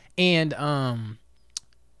 Yeah. And oh,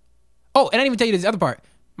 and I didn't even tell you this other part.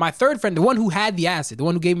 My third friend, the one who had the acid, the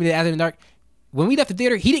one who gave me the acid in the dark, when we left the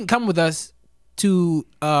theater, he didn't come with us to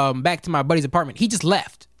back to my buddy's apartment. He just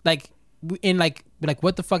left. Like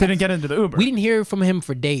what the fuck? Didn't get into the Uber. We didn't hear from him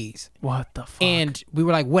for days. What the fuck? And we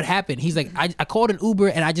were like, what happened? He's like, I called an Uber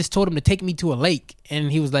and I just told him to take me to a lake.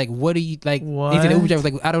 And he was like, what are you like? What? He's an Uber driver.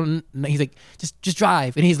 Like, I don't know. He's like, just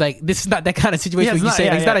drive. And he's like, this is not that kind of situation. Yeah, it's where you not- say yeah,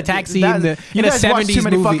 like, it's not yeah. a taxi That- in the you in a guys watch 70s too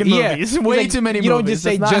many movie. fucking Yeah. movies. He's Way like, too many You don't movies. just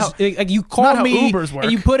say That's not like you not call how me Ubers work.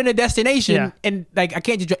 and you put in a destination Yeah. and like I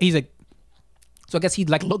can't just. He's like, so I guess he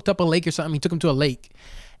like looked up a lake or something. He took him to a lake,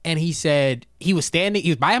 and he said he was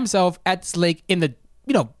by himself at this lake in the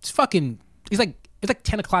it's fucking. It's like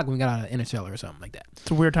 10 o'clock when we got out of Interstellar or something like that.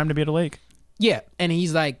 It's a weird time to be at a lake. Yeah, and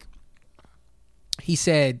he's like, he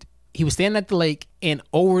said he was standing at the lake and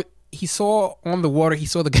he saw on the water, he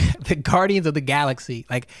saw the Guardians of the Galaxy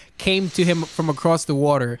like came to him from across the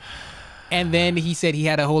water, and then he said he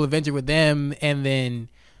had a whole adventure with them, and then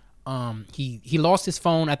he lost his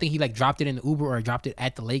phone. I think he like dropped it in the Uber or dropped it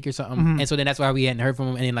at the lake or something, and so then that's why we hadn't heard from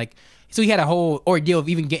him. And then like so he had a whole ordeal of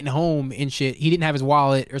even getting home and shit. He didn't have his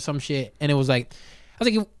wallet or some shit, and it was like I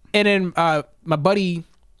was like, and then my buddy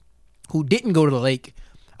who didn't go to the lake,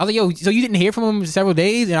 I was like, yo, so you didn't hear from him for several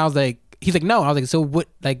days? And I was like, he's like, no. I was like, so what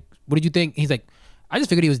did you think? He's like, I just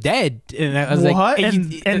figured he was dead. And I was What? like,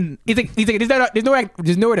 And he's like,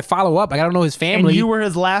 there's nowhere to follow up. Like, I don't know his family. And you were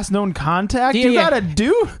his last known contact? Yeah, you yeah. gotta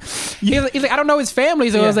do? He's like, I don't know his family.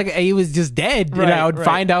 So I was like, he was just dead. Right, and I would right.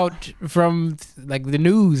 find out from like the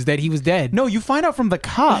news that he was dead. No, you find out from the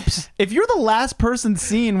cops. If you're the last person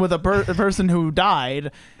seen with a person who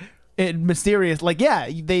died, mysterious, like, yeah,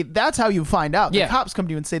 that's how you find out. The Yeah. cops come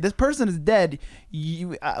to you and say, this person is dead.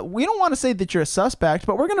 We don't want to say that you're a suspect,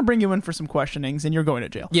 but we're going to bring you in for some questionings and you're going to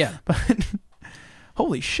jail. Yeah. But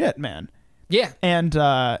holy shit, man. Yeah. And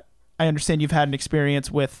I understand you've had an experience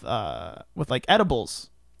with like edibles.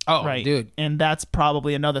 Oh, Right, dude. and that's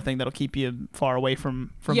probably another thing that'll keep you far away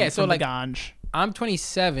from Yeah, so, the like, ganj. I'm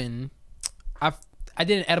 27. I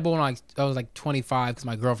did an edible when I was like 25 because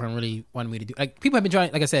my girlfriend really wanted me to do. Like people have been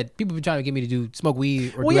trying, like I said, people have been trying to get me to do smoke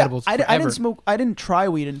weed or do edibles. I forever. didn't smoke. I didn't try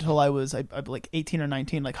weed until I was like 18 or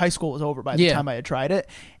 19. Like high school was over by the Yeah. time I had tried it,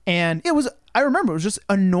 and it was. I remember it was just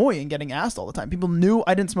annoying getting asked all the time. People knew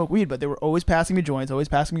I didn't smoke weed, but they were always passing me joints, always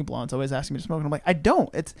passing me blunts, always asking me to smoke. And I'm like, I don't.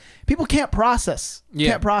 It's people can't process.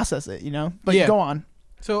 Yeah. Can't process it, you know. But Yeah. go on.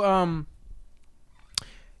 So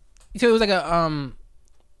so it was like a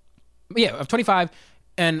yeah, I'm 25,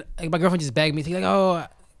 and like, my girlfriend just begged me. She's like, oh,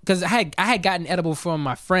 because I had gotten edible from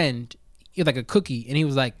my friend, like a cookie, and he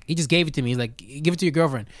was like, he just gave it to me. He's like, give it to your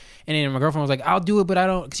girlfriend, and then my girlfriend was like, I'll do it, but I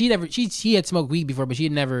don't. Cause she had smoked weed before, but she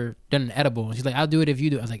had never done an edible. And she's like, I'll do it if you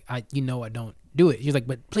do it. I was like, I don't do it. She's like,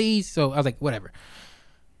 but please. So I was like, whatever.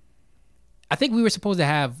 I think we were supposed to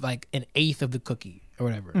have like an eighth of the cookie or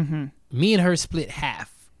whatever. Mm-hmm. Me and her split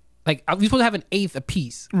half. Like we were supposed to have an eighth a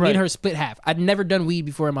piece. Me Right. and her split half. I'd never done weed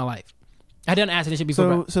before in my life. I'd done acid and shit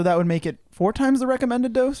before. So but so that would make it 4 times the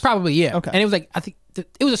recommended dose. probably, yeah. Okay. And it was like, I think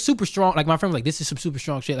it was a super strong, like my friend was like, this is some super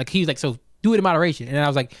strong shit. Like he was like, so do it in moderation. And I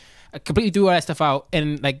was like, I completely threw all that stuff out.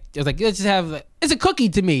 And like, I was like, let's just have, like, it's a cookie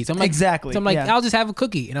to me. So I'm like, Exactly, So I'm like, yeah. I'll just have a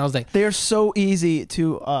cookie. And I was like, They are so easy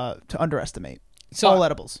to underestimate. So- all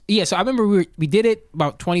edibles. yeah. So I remember we did it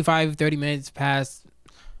about 25, 30 minutes past.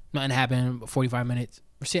 Nothing happened. About 45 minutes.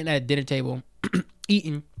 We're sitting at a dinner table,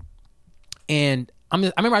 eating. And I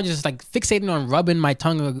remember I just like fixating on rubbing my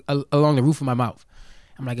tongue along the roof of my mouth.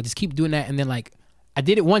 I'm like, I just keep doing that. And then like, I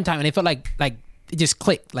did it one time and it felt like it just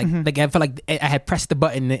clicked. Like, like I felt like I had pressed the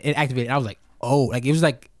button and it activated. I was like, oh, like it was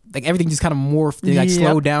like everything just kind of morphed and like Yep.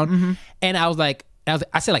 slowed down. And I was like,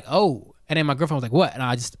 I said like, oh. And then my girlfriend was like, what? And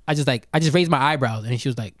I just raised my eyebrows and she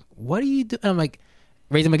was like, what are you doing? And I'm like,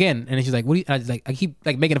 raise them again. And then she's like, what do you, and I just like, I keep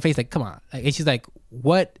like making a face like, come on. Like, and she's like,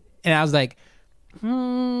 what? And I was like,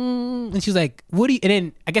 and she was like, what do you, and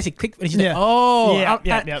then I guess it clicked and she's Yeah. like, oh,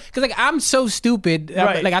 Yeah. Cause like, I'm so stupid.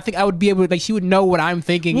 Right. Like I think I would be able to, like, she would know what I'm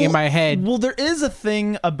thinking in my head. Well, there is a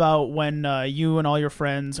thing about when you and all your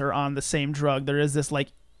friends are on the same drug. There is this like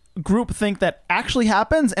group think that actually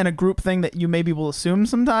happens and a group thing that you maybe will assume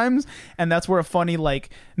sometimes, and that's where a funny like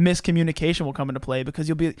miscommunication will come into play, because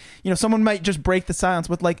you'll be, someone might just break the silence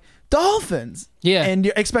with like dolphins, Yeah. and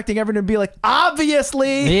you're expecting everyone to be like,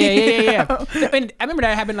 obviously. Yeah. And I remember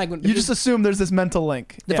that happened like when You just assume there's this mental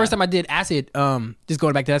link. the first time I did acid, just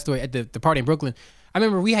going back to that story at the party in Brooklyn, I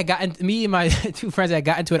remember me and my two friends had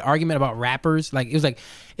gotten into an argument about rappers. Like, it was like,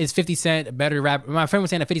 is 50 Cent a better rapper? My friend was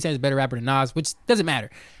saying that 50 Cent is a better rapper than Nas, which doesn't matter.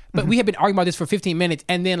 But we had been arguing about this for 15 minutes,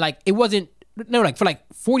 and then like it wasn't for like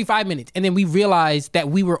 45 minutes, and then we realized that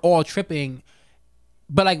we were all tripping,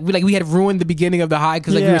 but like we had ruined the beginning of the high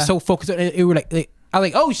because like we were so focused on it. We were like I was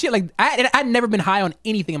like, oh shit, like I'd never been high on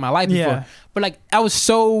anything in my life before, but like I was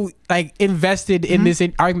so like invested in this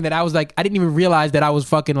argument that I was like, I didn't even realize that I was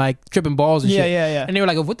fucking like tripping balls and shit. Yeah. And they were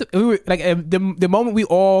like, what the? We were like, the moment we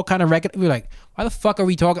all kind of reckoned, we were like, why the fuck are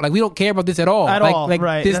we talking? Like, we don't care about this at all. Like,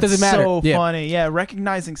 right? This doesn't matter. So funny. Yeah,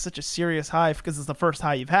 recognizing such a serious high because it's the first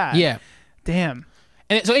high you've had. Yeah. Damn.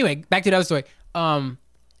 And so anyway, back to the other story. And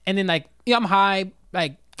then like, I'm high,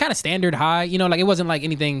 like kind of standard high, like it wasn't like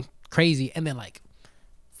anything crazy. And then like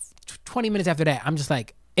 20 minutes after that, I'm just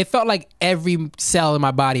like, it felt like every cell in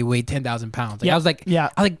my body weighed 10,000 pounds. Like, I was like,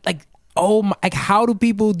 oh my, like how do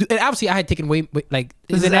people do? And obviously, I had taken way like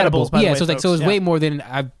this is edibles, by the way, so it's like, so it was way more than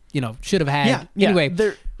I should have had. Anyway,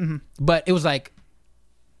 but it was like,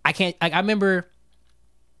 I can't. Like I remember,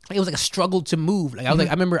 it was like a struggle to move. Like I was like,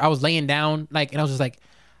 I remember I was laying down, like, and I was just like,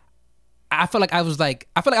 I felt like I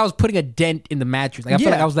was putting a dent in the mattress. Like I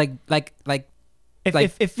felt like I was like.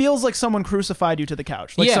 It feels like someone crucified you to the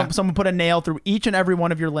couch. Like someone put a nail through each and every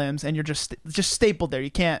one of your limbs, and you're just stapled there.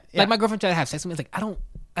 You can't. Yeah. Like my girlfriend tried to have sex with me. It's like, I don't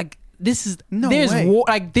like. This is there's war.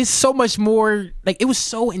 Like there's so much more. Like it was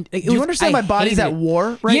so. Do you understand? My body's at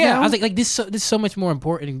war right now. Yeah, I was like this is so much more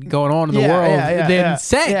important going on in the world than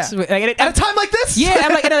sex. Yeah. Like, at a time like this.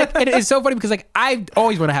 Yeah, and it's so funny because like I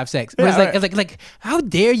always want to have sex, but it's like how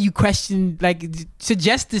dare you question, like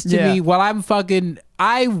suggest this to me while I'm fucking.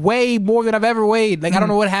 I weigh more than I've ever weighed. Like I don't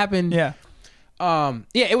know what happened. Yeah.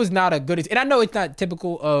 It was not a good. And I know it's not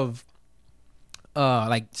typical of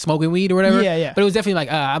like smoking weed or whatever. Yeah. But it was definitely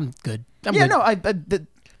like I'm good. I'm good. No, I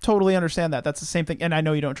totally understand that. That's the same thing. And I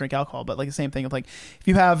know you don't drink alcohol, but like the same thing of like if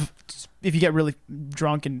you get really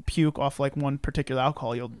drunk and puke off like one particular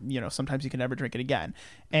alcohol, you'll sometimes you can never drink it again.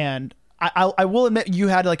 And I will admit you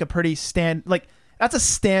had like a pretty that's a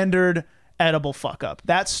standard edible fuck up.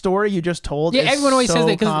 That story you just told is everyone always says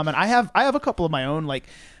that common. I have a couple of my own, like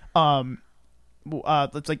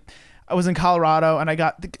it's like I was in Colorado and I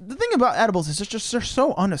got the thing about edibles is just they're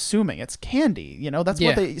so unassuming. It's candy, that's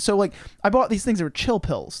what they. So like I bought these things that were chill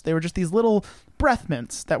pills. They were just these little breath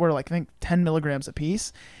mints that were like I think 10 milligrams a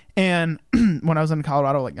piece. And when I was in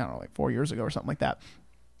Colorado, like I don't know, like 4 years ago or something like that,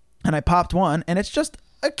 and I popped one, and it's just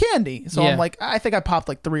a candy. So I'm like, I think I popped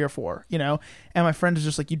like 3 or 4, and my friend is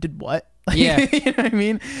just like, you did what? Like, yeah. You know what I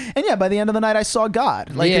mean? And by the end of the night, I saw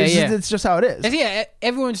God. Like, it's just how it is. And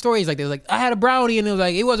everyone's story is like, they was like, I had a brownie, and it was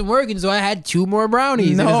like, it wasn't working, so I had 2 more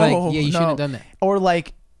brownies. No, and it's like, you shouldn't have done that. Or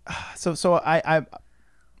like, so I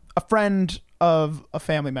a friend of a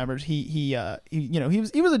family member's, he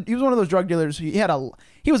was one of those drug dealers.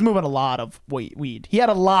 He was moving a lot of weed. He had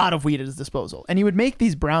a lot of weed at his disposal, and he would make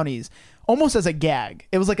these brownies almost as a gag.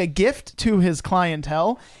 It was like a gift to his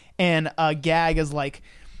clientele, and a gag is like,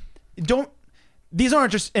 these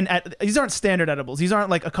aren't standard edibles. These aren't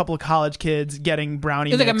like a couple of college kids getting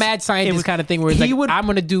brownie. It's like a mad scientist kind of thing where it's like, I'm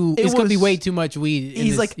going to do, it's going to be way too much weed.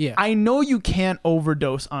 He's like, I know you can't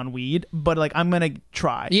overdose on weed, but like, I'm going to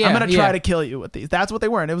try. I'm going to try to kill you with these. That's what they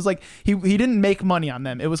were. And it was like, he didn't make money on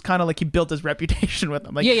them. It was kind of like he built his reputation with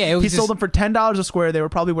them. Like, he sold them for $10 a square. They were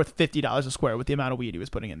probably worth $50 a square with the amount of weed he was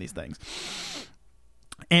putting in these things.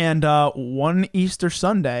 And one Easter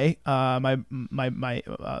Sunday, I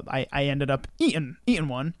ended up eating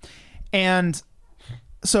one, and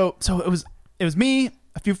so it was me,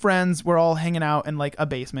 a few friends. We're all hanging out in like a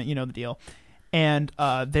basement, the deal. And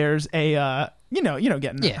there's a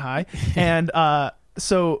getting high, and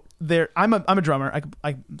so there I'm a drummer.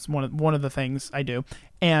 It's one of the things I do,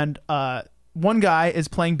 and one guy is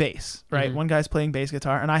playing bass, right? Mm-hmm. One guy's playing bass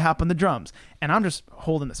guitar, and I hop on the drums, and I'm just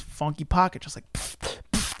holding this funky pocket, just like.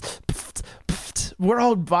 We're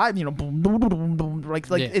all vibing,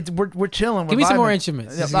 it's we're chilling. Give me some more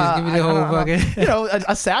instruments. Give me the whole fucking.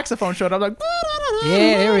 A saxophone showed up. Like,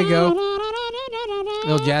 yeah, there we go.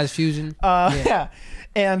 Little jazz fusion.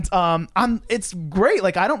 And it's great.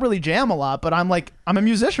 Like I don't really jam a lot, but I'm a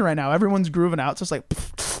musician right now. Everyone's grooving out, so it's like,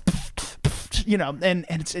 and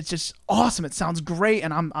it's just awesome. It sounds great,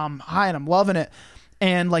 and I'm high and I'm loving it.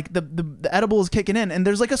 And like the edible is kicking in, and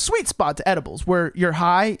there's like a sweet spot to edibles where you're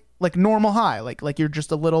high, like normal high, like you're just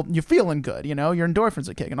you're feeling good, your endorphins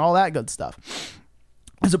are kicking, all that good stuff.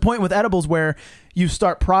 There's a point with edibles where you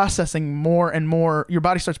start processing more and more, your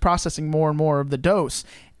body starts processing more and more of the dose,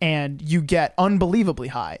 and you get unbelievably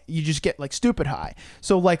high. You just get like stupid high.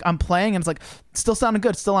 So like I'm playing and it's like still sounding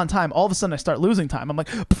good, still on time. All of a sudden I start losing time. I'm like,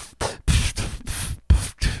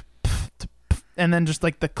 and then just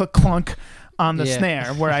like the click clunk on the Yeah.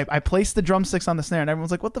 snare where I placed the drumsticks on the snare and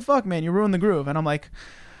everyone's like, what the fuck, man, you ruined the groove. And I'm like,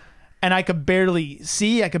 and I could barely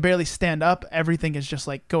see, I could barely stand up. Everything is just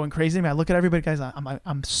like going crazy. I look at everybody, guys,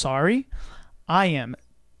 I'm sorry. I am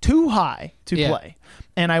too high to play.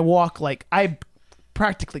 And I walk like, I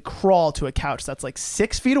practically crawl to a couch that's like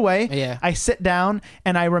 6 feet away. Yeah. I sit down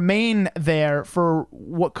and I remain there for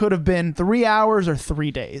what could have been 3 hours or 3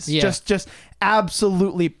 days. Yeah. Just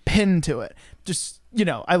absolutely pinned to it. Just, you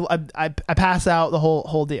know, I pass out, the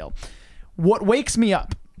whole deal. What wakes me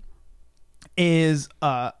up is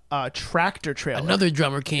a tractor trailer. Another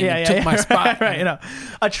drummer came and took my spot. Right, you know,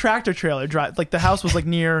 a tractor trailer drive, like the house was like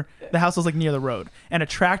near the road, and a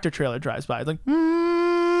tractor trailer drives by. It's like,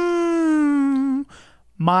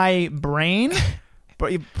 my brain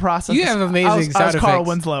process. You have amazing I was sound Carl effects.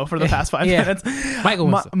 Winslow for the past 5 Yeah. minutes. Michael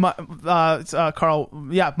Winslow.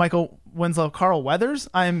 Michael Winslow, Carl Weathers.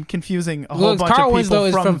 I'm confusing a whole Well, bunch Carl of people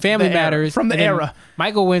Winslow is from Family the era- Matters. from the and then era.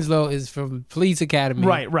 Michael Winslow is from Police Academy.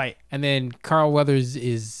 Right. And then Carl Weathers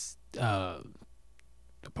is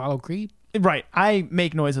Apollo Creed. Right. I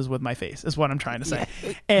make noises with my face is what I'm trying to say.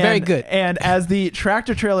 Yeah. And, Very good. And as the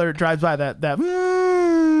tractor trailer drives by, that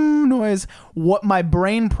noise, what my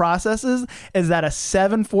brain processes is that a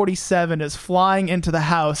 747 is flying into the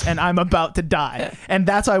house and I'm about to die. And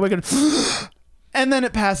that's how I wake up. And then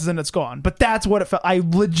it passes and it's gone. But that's what it felt. I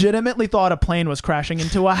legitimately thought a plane was crashing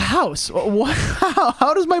into a house.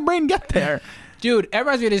 How does my brain get there? Dude, it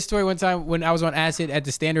reminds me of this story one time when I was on acid at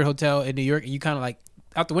the Standard Hotel in New York, and you kind of like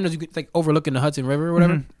out the windows, you could like overlooking the Hudson River or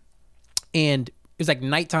whatever. And it was like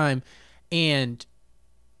nighttime, and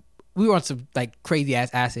we were on some like crazy ass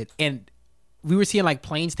acid, and we were seeing like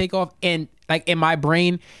planes take off, and like in my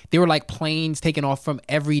brain, there were like planes taking off from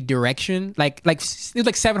every direction. Like it was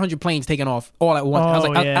like 700 planes taking off all at once.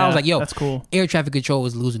 I was like, yo, that's cool. Air traffic control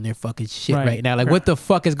is losing their fucking shit Right. right now. Like, what the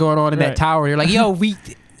fuck is going on in that tower? They're like, yo,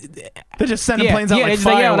 They're just sending planes out they like just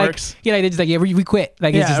like, fireworks. they're just like, we quit.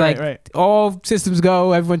 Like, it's Yeah, just right, like right. all systems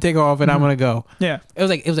go, everyone take off, and I'm gonna go. Yeah.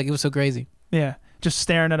 It was so crazy. Yeah. Just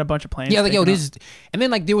staring at a bunch of planes. Yeah, like, yo, taking this is, and then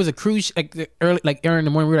like there was a cruise, early in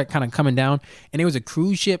the morning, we were like kind of coming down, and there was a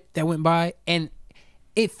cruise ship that went by, and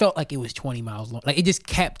it felt like it was 20 miles long. Like, it just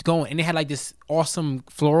kept going, and it had like this awesome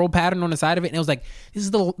floral pattern on the side of it, and it was like, this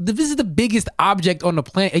is the biggest object on the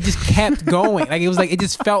planet. It just kept going. Like, it was like, it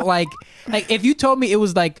just felt like if you told me it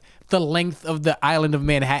was like the length of the island of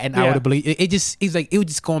Manhattan, I would have believed it. It was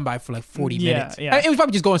just going by for like 40 minutes. Yeah. It was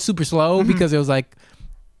probably just going super slow because it was like,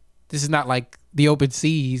 this is not like the open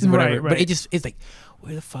seas, or whatever. Right. But it's like,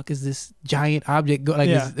 where the fuck is this giant object go? Like,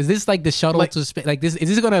 Yeah. is this like the shuttle to space? Like, this is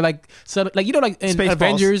this gonna like like, you know, like in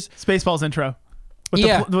Avengers, Spaceballs intro. With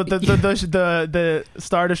the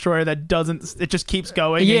Star Destroyer that doesn't, it just keeps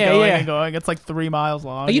going and going. It's like 3 miles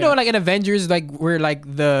long. you know, like in Avengers, like where like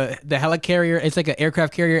the helicarrier, it's like an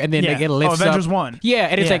aircraft carrier, and then like it lifts up. Avengers 1. Yeah,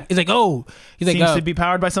 and it's like oh, he's like Seems to be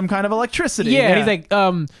powered by some kind of electricity. yeah, and he's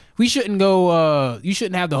like we shouldn't go. You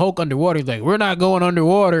shouldn't have the Hulk underwater. He's like, we're not going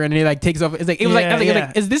underwater, and he like takes off. It's like I was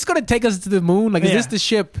like, is this gonna take us to the moon? Like, is this the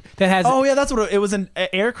ship that has? Oh yeah, that's what it was. An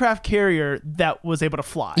aircraft carrier that was able to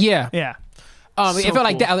fly. Yeah. Yeah. It felt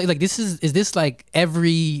like cool. that. I was like, is this like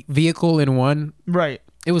every vehicle in one? Right.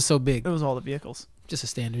 It was so big. It was all the vehicles. Just a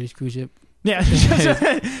standard cruise ship. Yeah.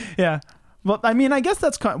 Yeah. Well, I mean, I guess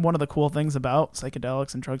that's one of the cool things about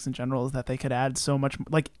psychedelics and drugs in general is that they could add so much.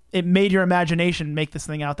 Like, it made your imagination make this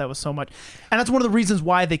thing out that was so much. And that's one of the reasons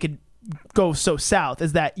why they could go so south,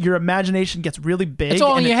 is that your imagination gets really big. It's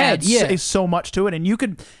all and in your head. adds so much to it. And you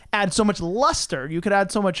could add so much luster. You could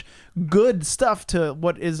add so much good stuff to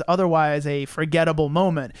what is otherwise a forgettable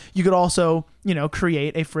moment. You could also,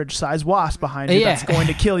 create a fridge-sized wasp behind you that's going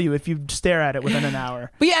to kill you if you stare at it within an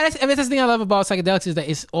hour. But yeah, that's the thing I love about psychedelics is that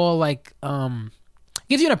it's all like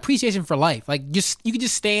gives you an appreciation for life. Like, you can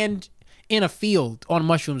just stand in a field on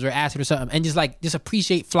mushrooms or acid or something and just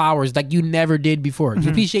appreciate flowers like you never did before. You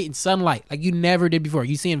appreciate sunlight like you never did before.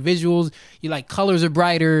 You seeing visuals, you like colors are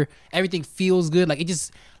brighter, everything feels good. Like, it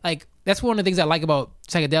just like, that's one of the things I like about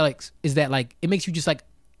psychedelics is that like it makes you just like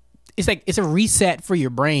it's a reset for your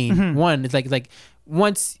brain. One, it's like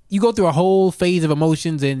once you go through a whole phase of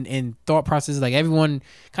emotions and thought processes, like everyone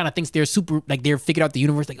kind of thinks they're super, like they're figured out the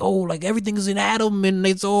universe, like, oh, like everything's an atom and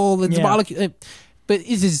it's molecule. But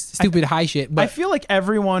it's just stupid high shit. But I feel like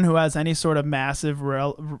everyone who has any sort of massive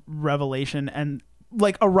revelation and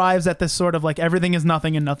like arrives at this sort of like everything is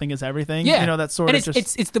nothing and nothing is everything. yeah, that sort and of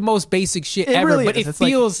it's the most basic shit It ever. really but is. it It's like-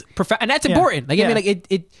 feels profound, and that's important. Like, I mean, Yeah. like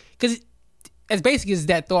it because as basic as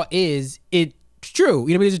that thought is, it's true.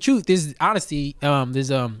 There's a truth. There's honesty. There's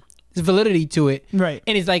validity to it. Right.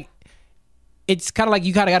 And it's like it's kind of like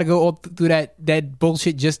you kind of got to go all through that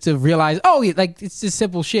bullshit just to realize, oh, like it's just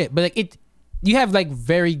simple shit. But like you have like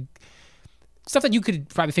very stuff that you could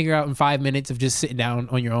probably figure out in 5 minutes of just sitting down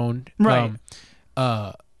on your own. Right.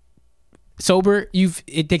 Sober,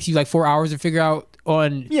 it takes you like 4 hours to figure out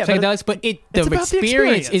on psychedelics, but the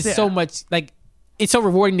experience is so much like it's so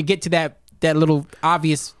rewarding to get to that little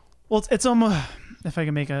obvious. Well, it's almost, if I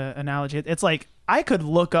can make an analogy, it's like I could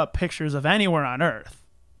look up pictures of anywhere on Earth,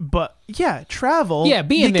 but travel. Yeah,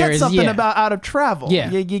 being you there get is something about out of travel.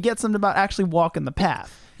 Yeah, you get something about actually walking the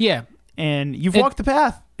path. Yeah, and you've walked the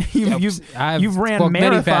path. You've ran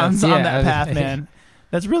marathons on that path, man.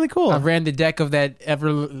 That's really cool. I ran the deck of that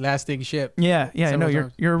everlasting ship. Yeah. I know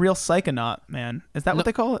you're a real psychonaut, man. Is that what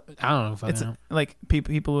they call it? I don't know if I know. Like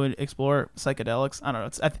people who explore psychedelics. I don't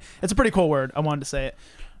know. It's a pretty cool word. I wanted to say it.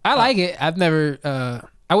 I like it. I've never.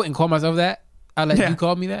 I wouldn't call myself that. I let you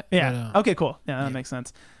call me that. Yeah. But, okay. Cool. Yeah, that makes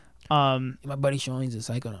sense. My buddy Sean's a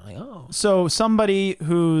psychonaut. I'm like, oh. So somebody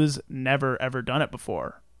who's never ever done it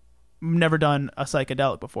before, never done a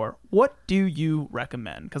psychedelic before, what do you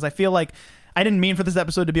recommend? Because I feel like I didn't mean for this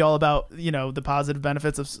episode to be all about, the positive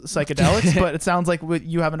benefits of psychedelics, but it sounds like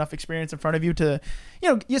you have enough experience in front of you to,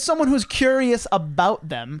 you're someone who's curious about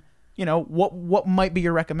them. What might be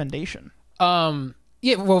your recommendation?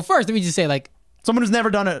 Yeah. Well, first let me just say, like, someone who's never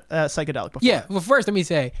done a psychedelic before. Yeah. Well, first let me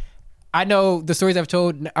say, I know the stories I've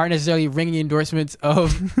told aren't necessarily ringing endorsements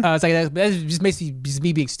of psychedelics, but that's just basically just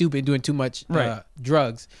me being stupid and doing too much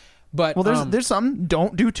drugs. But there's some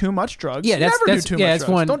don't do too much drugs. Yeah, never do too much drugs.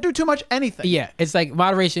 One. Don't do too much anything. Yeah, it's like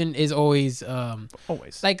moderation is always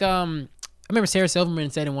always. Like I remember Sarah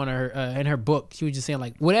Silverman said in one of her in her book, she was just saying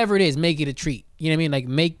like whatever it is, make it a treat. You know what I mean?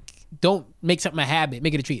 Like don't make something a habit,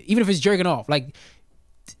 make it a treat. Even if it's jerking off, like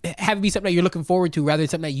have it be something that you're looking forward to rather than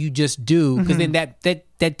something that you just do, because then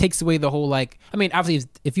that takes away the whole, like, I mean, obviously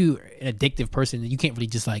if you're an addictive person, you can't really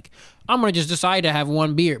just like, I'm gonna just decide to have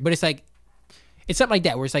one beer, but it's like it's something like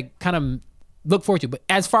that where it's like kind of look forward to. But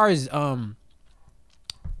as far as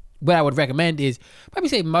what I would recommend is probably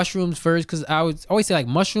say mushrooms first, because I would always say like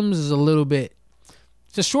mushrooms is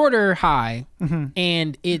it's a shorter high,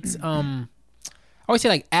 and it's I always say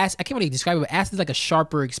like acid. I can't really describe it, but acid is like a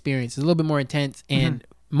sharper experience. It's a little bit more intense, and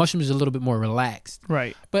mushrooms is a little bit more relaxed.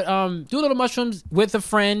 Right. But do a little mushrooms with a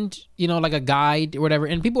friend, like a guide or whatever.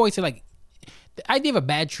 And people always say like the idea of a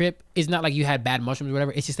bad trip is not like you had bad mushrooms or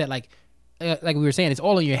whatever. It's just that like we were saying, it's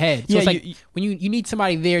all in your head. So it's like when you need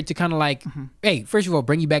somebody there to kind of like, hey, first of all,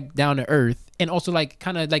 bring you back down to earth, and also like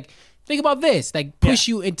kind of like think about this, like push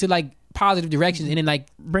you into like positive directions, and then like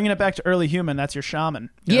bringing it back to early human. That's your shaman.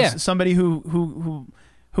 Somebody who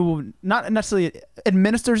not necessarily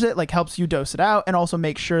administers it, like helps you dose it out, and also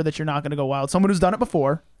make sure that you're not going to go wild. Someone who's done it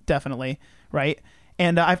before, definitely, right?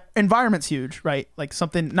 And environment's huge, right? Like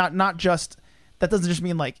something not just. That doesn't just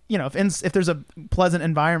mean like, if there's a pleasant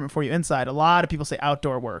environment for you inside. A lot of people say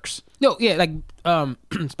outdoor works. No, yeah, like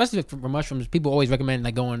especially for mushrooms, people always recommend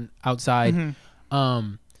like going outside.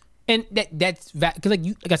 And that's because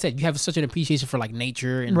like I said, you have such an appreciation for like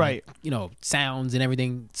nature and like, sounds and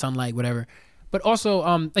everything, sunlight, whatever. But also,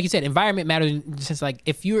 like you said, environment matters in the sense like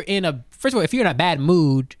if you're in a bad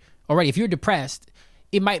mood already, if you're depressed,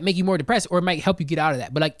 it might make you more depressed, or it might help you get out of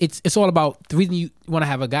that. But like it's all about, the reason you want to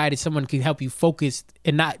have a guide is someone can help you focus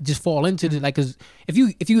and not just fall into the, like, because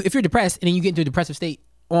if you're depressed and then you get into a depressive state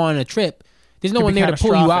on a trip, there's no one there to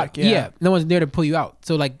pull you out. Yeah, no one's there to pull you out.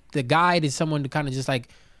 So like the guide is someone to kind of just like,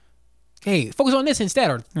 hey, focus on this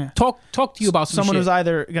instead, or talk to you about someone who's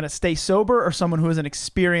either going to stay sober or someone who is an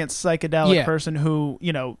experienced psychedelic person who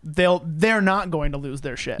they're not going to lose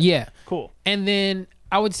their shit. Yeah, cool. And then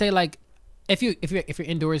I would say like, if you're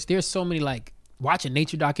indoors, there's so many, like, watch a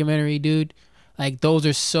nature documentary, dude. Like those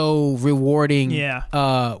are so rewarding. Yeah.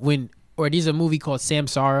 There's a movie called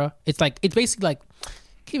Samsara. It's basically like, I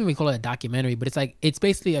can't even call it a documentary, but it's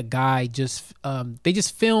basically a guy they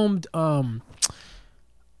just filmed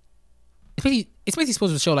it's basically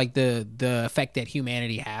supposed to show like the effect that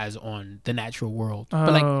humanity has on the natural world.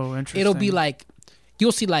 But like interesting. It'll be like,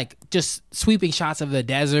 you'll see like just sweeping shots of the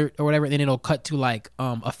desert or whatever, and then it'll cut to like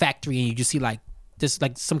a factory, and you just see like just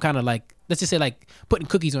like some kind of like, let's just say like putting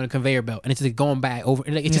cookies on a conveyor belt, and it's like going back over,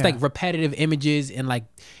 and it's just like repetitive images, and like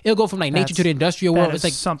it'll go from like nature to the industrial world. It's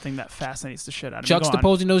like something that fascinates the shit out of me.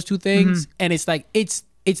 Juxtaposing those two things, and it's like it's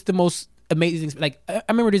the most amazing. Like I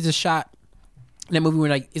remember there's a shot in that movie where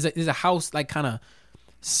like there's a house like kind of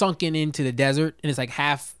sunken into the desert, and it's like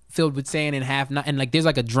half filled with sand and half not, and like there's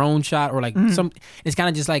like a drone shot or like it's kind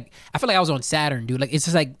of just like, I feel like I was on Saturn, dude. Like it's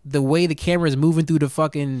just like the way the camera is moving through the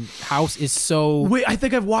fucking house is so. Wait, I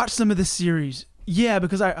think I've watched some of this series. Yeah,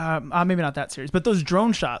 because maybe not that serious, but those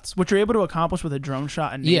drone shots, which you're able to accomplish with a drone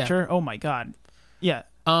shot in Yeah. nature. Oh my god. Yeah.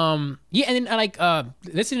 Yeah, and then I like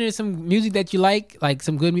listening to some music that you like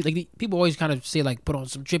some good music. Like people always kind of say like put on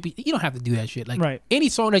some trippy. You don't have to do that shit. Like Right. any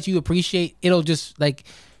song that you appreciate, it'll just like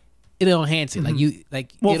it'll enhance it. Like you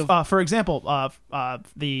like. Well, for example,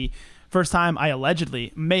 the first time I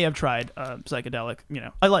allegedly may have tried psychedelic,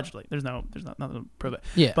 allegedly. There's nothing to prove it.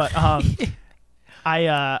 Yeah. But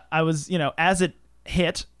I was, as it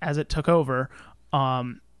took over,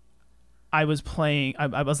 I was playing.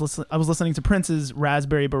 I was listening to Prince's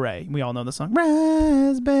Raspberry Beret. We all know the song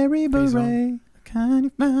Raspberry Praise Beret. Kind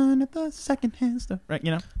of fun at the secondhand stuff, right?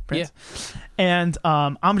 Prince. Yeah. And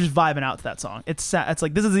I'm just vibing out to that song. It's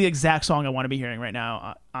like this is the exact song I want to be hearing right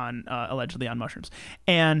now on allegedly on mushrooms.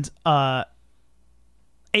 And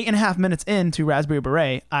 8.5 minutes into Raspberry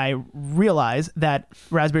Beret, I realize that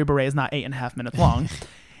Raspberry Beret is not 8.5 minutes long.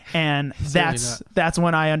 And that's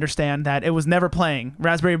when I understand that it was never playing.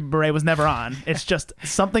 Raspberry Beret was never on. It's just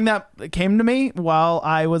something that came to me while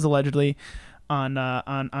I was allegedly on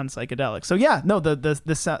psychedelics. So yeah, no,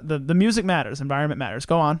 the music matters, environment matters.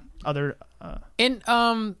 Go on. Another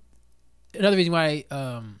reason why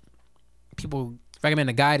people recommend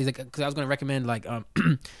a guide is like because I was going to recommend like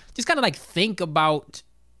just kind of like think about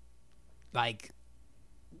like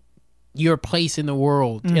your place in the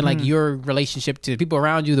world and like your relationship to the people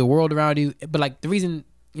around you, the world around you. But like the reason,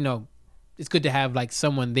 it's good to have like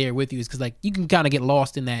someone there with you is because like you can kind of get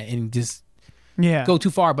lost in that and just go too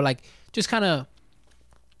far. But like just kind of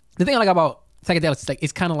the thing I like about psychedelics is like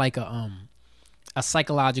it's kind of like a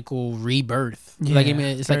psychological rebirth. Yeah, like I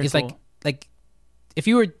mean, it's very like cool. like if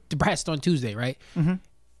you were depressed on Tuesday, right, Mm-hmm.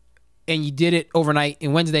 and you did it overnight,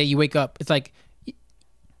 and Wednesday you wake up, it's like.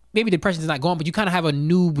 Maybe depression is not gone, but you kind of have a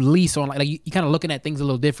new lease on, like you kind of looking at things a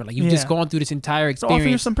little different. Like you've just gone through this entire experience. Offer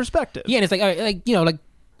you some perspective. Yeah, and it's like,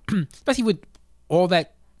 especially with all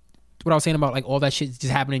that, what I was saying about like all that shit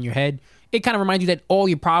just happening in your head. It kind of reminds you that all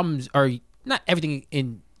your problems are not everything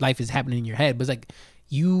in life is happening in your head, but it's like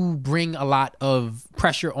you bring a lot of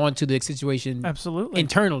pressure onto the situation, Absolutely,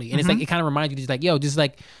 internally, and it's like it kind of reminds you just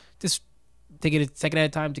take it a second at a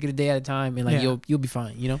time, take it a day at a time, and like you'll be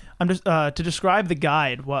fine. I'm just to describe the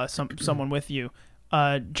guide was someone with you,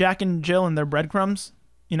 Jack and Jill and their breadcrumbs.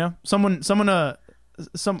 Someone a bring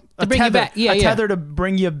you tether, back. Yeah, a tether to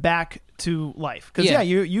bring you back to life. Because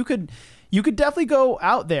you could definitely go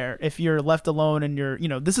out there if you're left alone and you're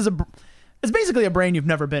it's basically a brain you've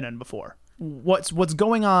never been in before. What's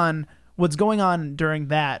going on during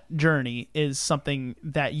that journey is something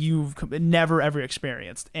that you've never ever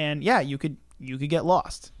experienced, and you could get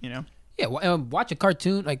lost. Watch a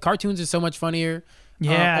cartoon. Like cartoons are so much funnier.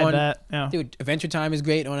 I bet. Yeah. Dude, Adventure Time is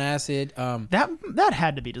great on acid. That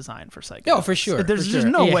had to be designed for psychedelics. No, for sure. There's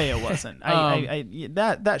no way it wasn't.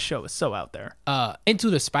 That show is so out there. Into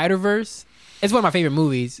the Spider-Verse. It's one of my favorite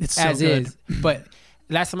movies. It's so good. But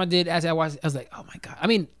last time I did, as I watched, I was like, oh my god. I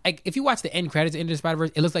mean, like if you watch the end credits of Into the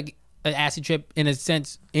Spider-Verse, it looks like an acid trip in a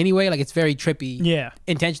sense. Anyway, like it's very trippy. Yeah.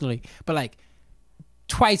 Intentionally, but like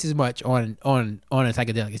twice as much on a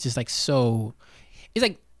psychedelic. It's just like so. It's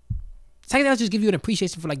like psychedelics just give you an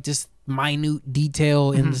appreciation for like just minute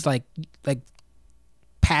detail and just like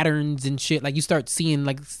patterns and shit. Like you start seeing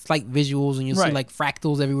like slight visuals and you see like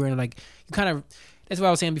fractals everywhere and like you kind of. That's what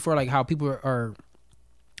I was saying before. Like how people are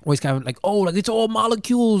always kind of like, oh, like it's all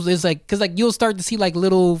molecules. It's like, cause like you'll start to see like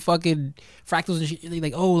little fucking fractals and shit.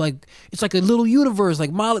 Like, oh, like it's like a little universe,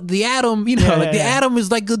 like the atom, the atom is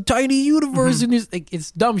like a tiny universe, and it's like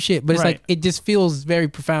it's dumb shit, but it's like it just feels very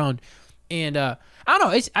profound. And I don't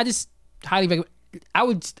know. I just highly recommend.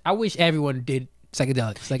 I wish everyone did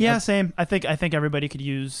psychedelics. Like same. I think everybody could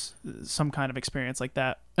use some kind of experience like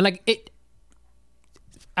that. And like it,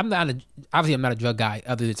 I'm not a drug guy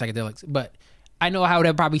other than psychedelics, but. I know how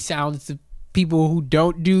that probably sounds to people who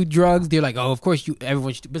don't do drugs. They're like, oh, of course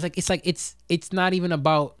everyone should. But it's not even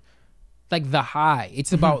about like the high.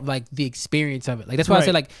 It's about like the experience of it. Like that's why I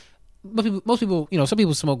say like most people, some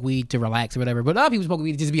people smoke weed to relax or whatever, but a lot of people smoke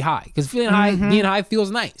weed to just be high because feeling high, being high feels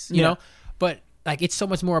nice, you know. But like it's so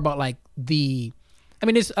much more about like there's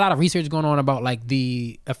a lot of research going on about like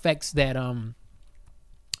the effects that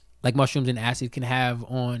like mushrooms and acid can have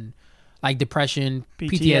on. Like depression,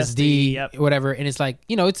 PTSD, whatever, and it's like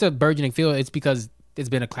it's a burgeoning field. It's because it's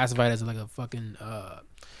been classified as like a fucking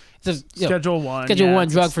Schedule 1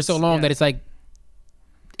 drug for so long that it's like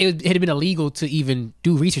it had been illegal to even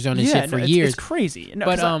do research on this shit for years. It's crazy. No,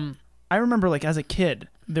 but I remember like as a kid,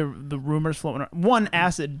 the rumors floating around. One,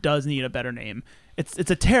 acid does need a better name.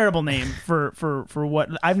 It's a terrible name for what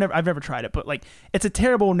I've never tried it, but like it's a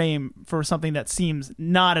terrible name for something that seems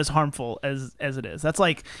not as harmful as it is. That's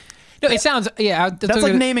like No, it sounds that's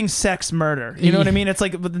like naming sex murder. You know what I mean? It's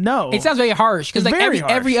like no. It sounds very harsh because like very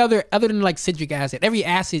every other than like citric acid, every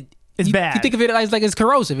acid is bad. You think of it as like it's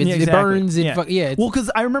corrosive. It burns. Well, because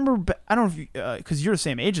I remember, I don't know if because you're the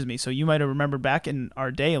same age as me, so you might have remembered back in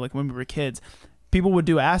our day, like when we were kids. People would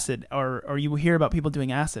do acid, or you would hear about people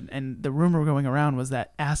doing acid, and the rumor going around was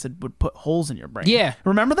that acid would put holes in your brain. Yeah,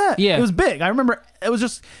 remember that? Yeah, it was big. I remember it was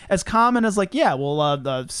just as common as like,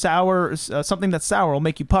 the sour something that's sour will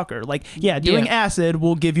make you pucker. Like, doing acid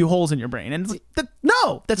will give you holes in your brain, and it's like,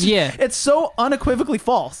 no, that's it's so unequivocally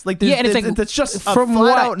false. Like, and it's like that's just from flat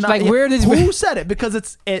what? out not, like where does who said it?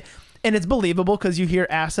 Because it. And it's believable because you hear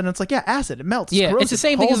acid and it's like, acid, it melts. It's the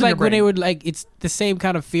same thing as like when they would like, it's the same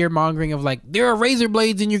kind of fear mongering of like, there are razor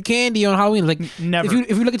blades in your candy on Halloween. Like, never.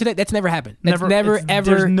 If you look into that, that's never happened. That's never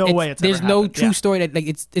ever. There's no way it's There's ever no happened. true story that like,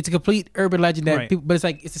 it's a complete urban legend that Right. people, but it's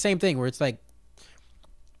like, it's the same thing where it's like,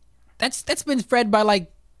 that's been spread by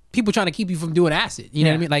like people trying to keep you from doing acid. You know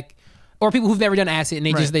what I mean? Like, or people who've never done acid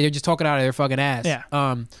and they're just talking out of their fucking ass. Yeah.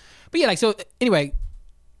 But yeah, like, so anyway,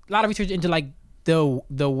 a lot of research into like, the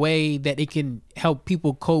way that it can help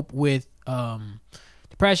people cope with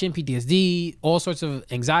depression, PTSD, all sorts of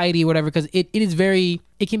anxiety, whatever, because it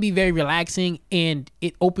can be very relaxing and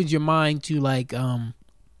it opens your mind to like to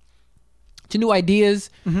new ideas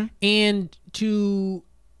and to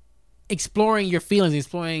exploring your feelings,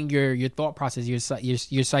 exploring your thought process, your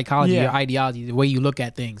psychology, your ideology, the way you look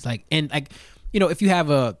at things, like, and like, you know, if you have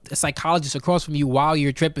a psychologist across from you while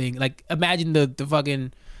you're tripping, like imagine the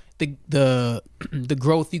fucking the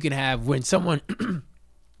growth you can have when someone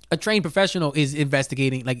a trained professional is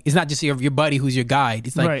investigating. Like, it's not just your buddy who's your guide.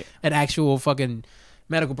 It's like an actual fucking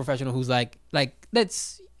medical professional who's like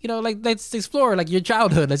let's explore like your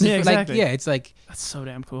childhood. Let's exactly. like it's like that's so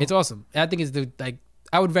damn cool. It's awesome. I think it's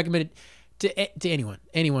I would recommend it to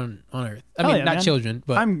anyone on earth. I mean, not children,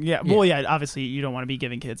 but obviously you don't want to be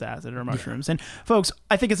giving kids acid or mushrooms. And folks,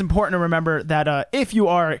 I think it's important to remember that if you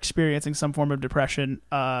are experiencing some form of depression,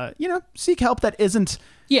 seek help that isn't.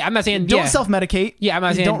 Yeah, I'm not saying don't self-medicate. Yeah, I'm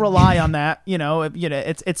not saying don't rely on that.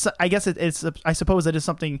 It's I guess it's I suppose it is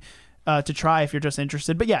something to try if you're just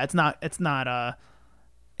interested. But yeah, it's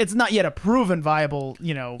not yet a proven viable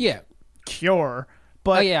cure.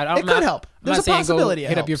 But it could help. There's a possibility.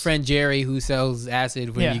 Hit up your friend Jerry who sells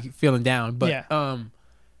acid when you're feeling down. But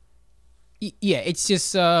it's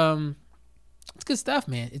just it's good stuff,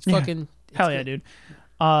 man. It's fucking hell yeah, dude.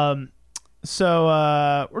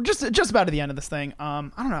 So we're just about at the end of this thing. I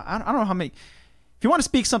don't know how many. If you want to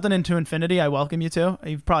speak something into infinity, I welcome you to.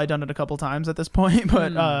 You've probably done it a couple times at this point,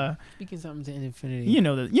 but speaking something to infinity. You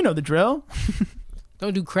know the drill.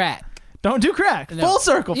 Don't do crack. Don't do crack. No. Full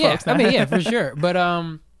circle, folks. I mean, for sure. But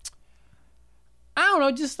I don't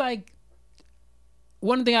know. Just like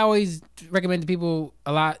one thing I always recommend to people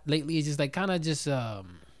a lot lately is just like kind of just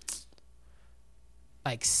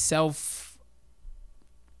like self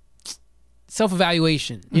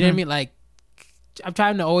evaluation. You know what I mean? Like I'm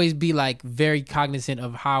trying to always be like very cognizant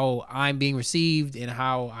of how I'm being received and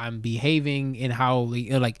how I'm behaving and how like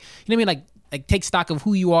you know what I mean? Like take stock of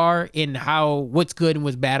who you are and what's good and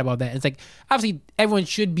what's bad about that. It's like obviously everyone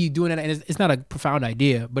should be doing that, and it's not a profound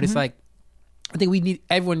idea, but it's like I think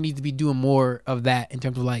everyone needs to be doing more of that in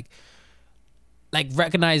terms of like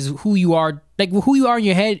recognize who you are. Like who you are in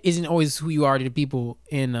your head isn't always who you are to the people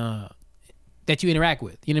in that you interact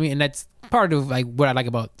with. You know what I mean? And that's part of like what I like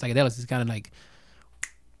about psychedelics is kind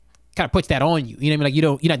of puts that on you. You know what I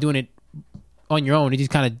mean? Like you're not doing it on your own. It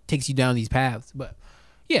just kind of takes you down these paths, but.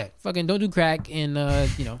 Yeah, fucking don't do crack and, be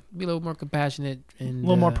a little more compassionate and... A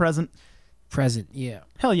little more present. Present, yeah.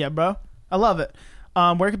 Hell yeah, bro. I love it.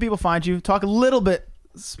 Where can people find you? Talk a little bit,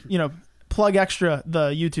 plug extra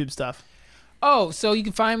the YouTube stuff. Oh, so you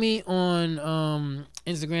can find me on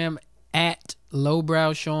Instagram at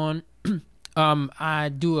lowbrowsean. I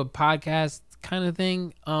do a podcast kind of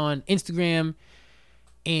thing on Instagram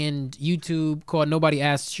and YouTube called Nobody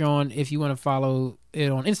Asked Sean. If you want to follow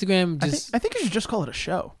it on Instagram, I think you should just call it a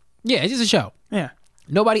show. Yeah, it's just a show. Yeah.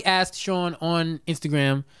 Nobody Asked Sean on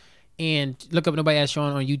Instagram, and look up Nobody Asked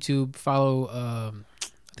Sean on YouTube. Follow, I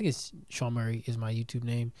think it's Sean Murray is my YouTube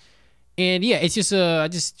name, and yeah, it's just I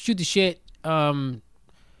just shoot the shit, and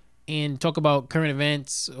talk about current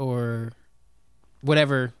events or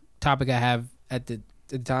whatever topic I have at the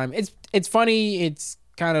time. It's funny. It's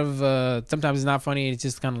kind of sometimes it's not funny. It's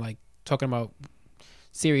just kind of like talking about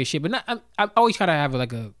serious shit, but not. I always try to have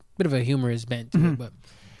like a bit of a humorous bent to it. But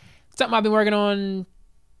something I've been working on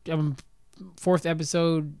 4th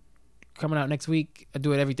episode coming out next week. I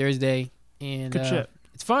do it every Thursday, and Good shit.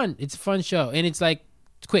 It's fun. It's a fun show, and it's like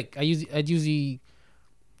it's quick. I usually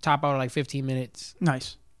top out at like 15 minutes,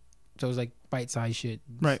 Nice. so it's like bite-sized shit.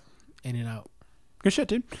 Right. In and out. Good shit,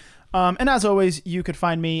 dude. And as always, you could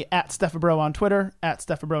find me at Steffabro on Twitter, at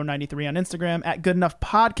Steffabro93 on Instagram, at Good Enough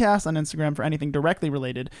Podcast on Instagram for anything directly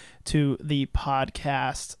related to the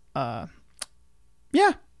podcast.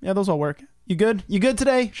 Yeah, those all work. You good? You good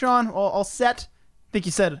today, Sean? All set? I think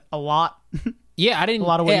you said a lot. Yeah, I didn't. A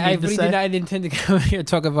lot of what you I need to really say. did not intend to come here and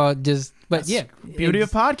talk about just. But yeah, Beauty of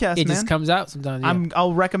podcast, it man. just comes out sometimes. Yeah.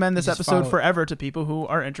 I'll recommend this Just episode follow it. forever to people who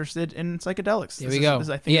are interested in psychedelics. There we go. This,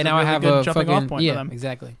 I think, is now a I really have good a jumping fucking off point for them.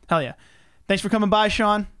 exactly. Hell yeah! Thanks for coming by,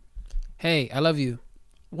 Sean. Hey, I love you.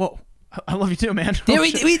 Whoa, I love you too, man. Yeah,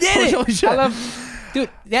 Holy we shit. did it. Holy shit. I love, dude.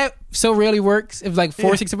 That so rarely works. If like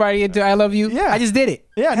forcing somebody into "I love you," Yeah. I just did it.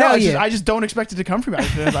 Yeah, no, Hell I just don't expect it to come from you.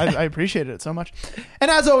 I appreciated it so much. And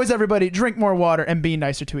as always, everybody, drink more water and be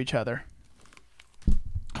nicer to each other.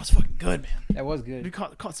 That was fucking good, man. That was good. We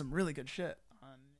caught some really good shit.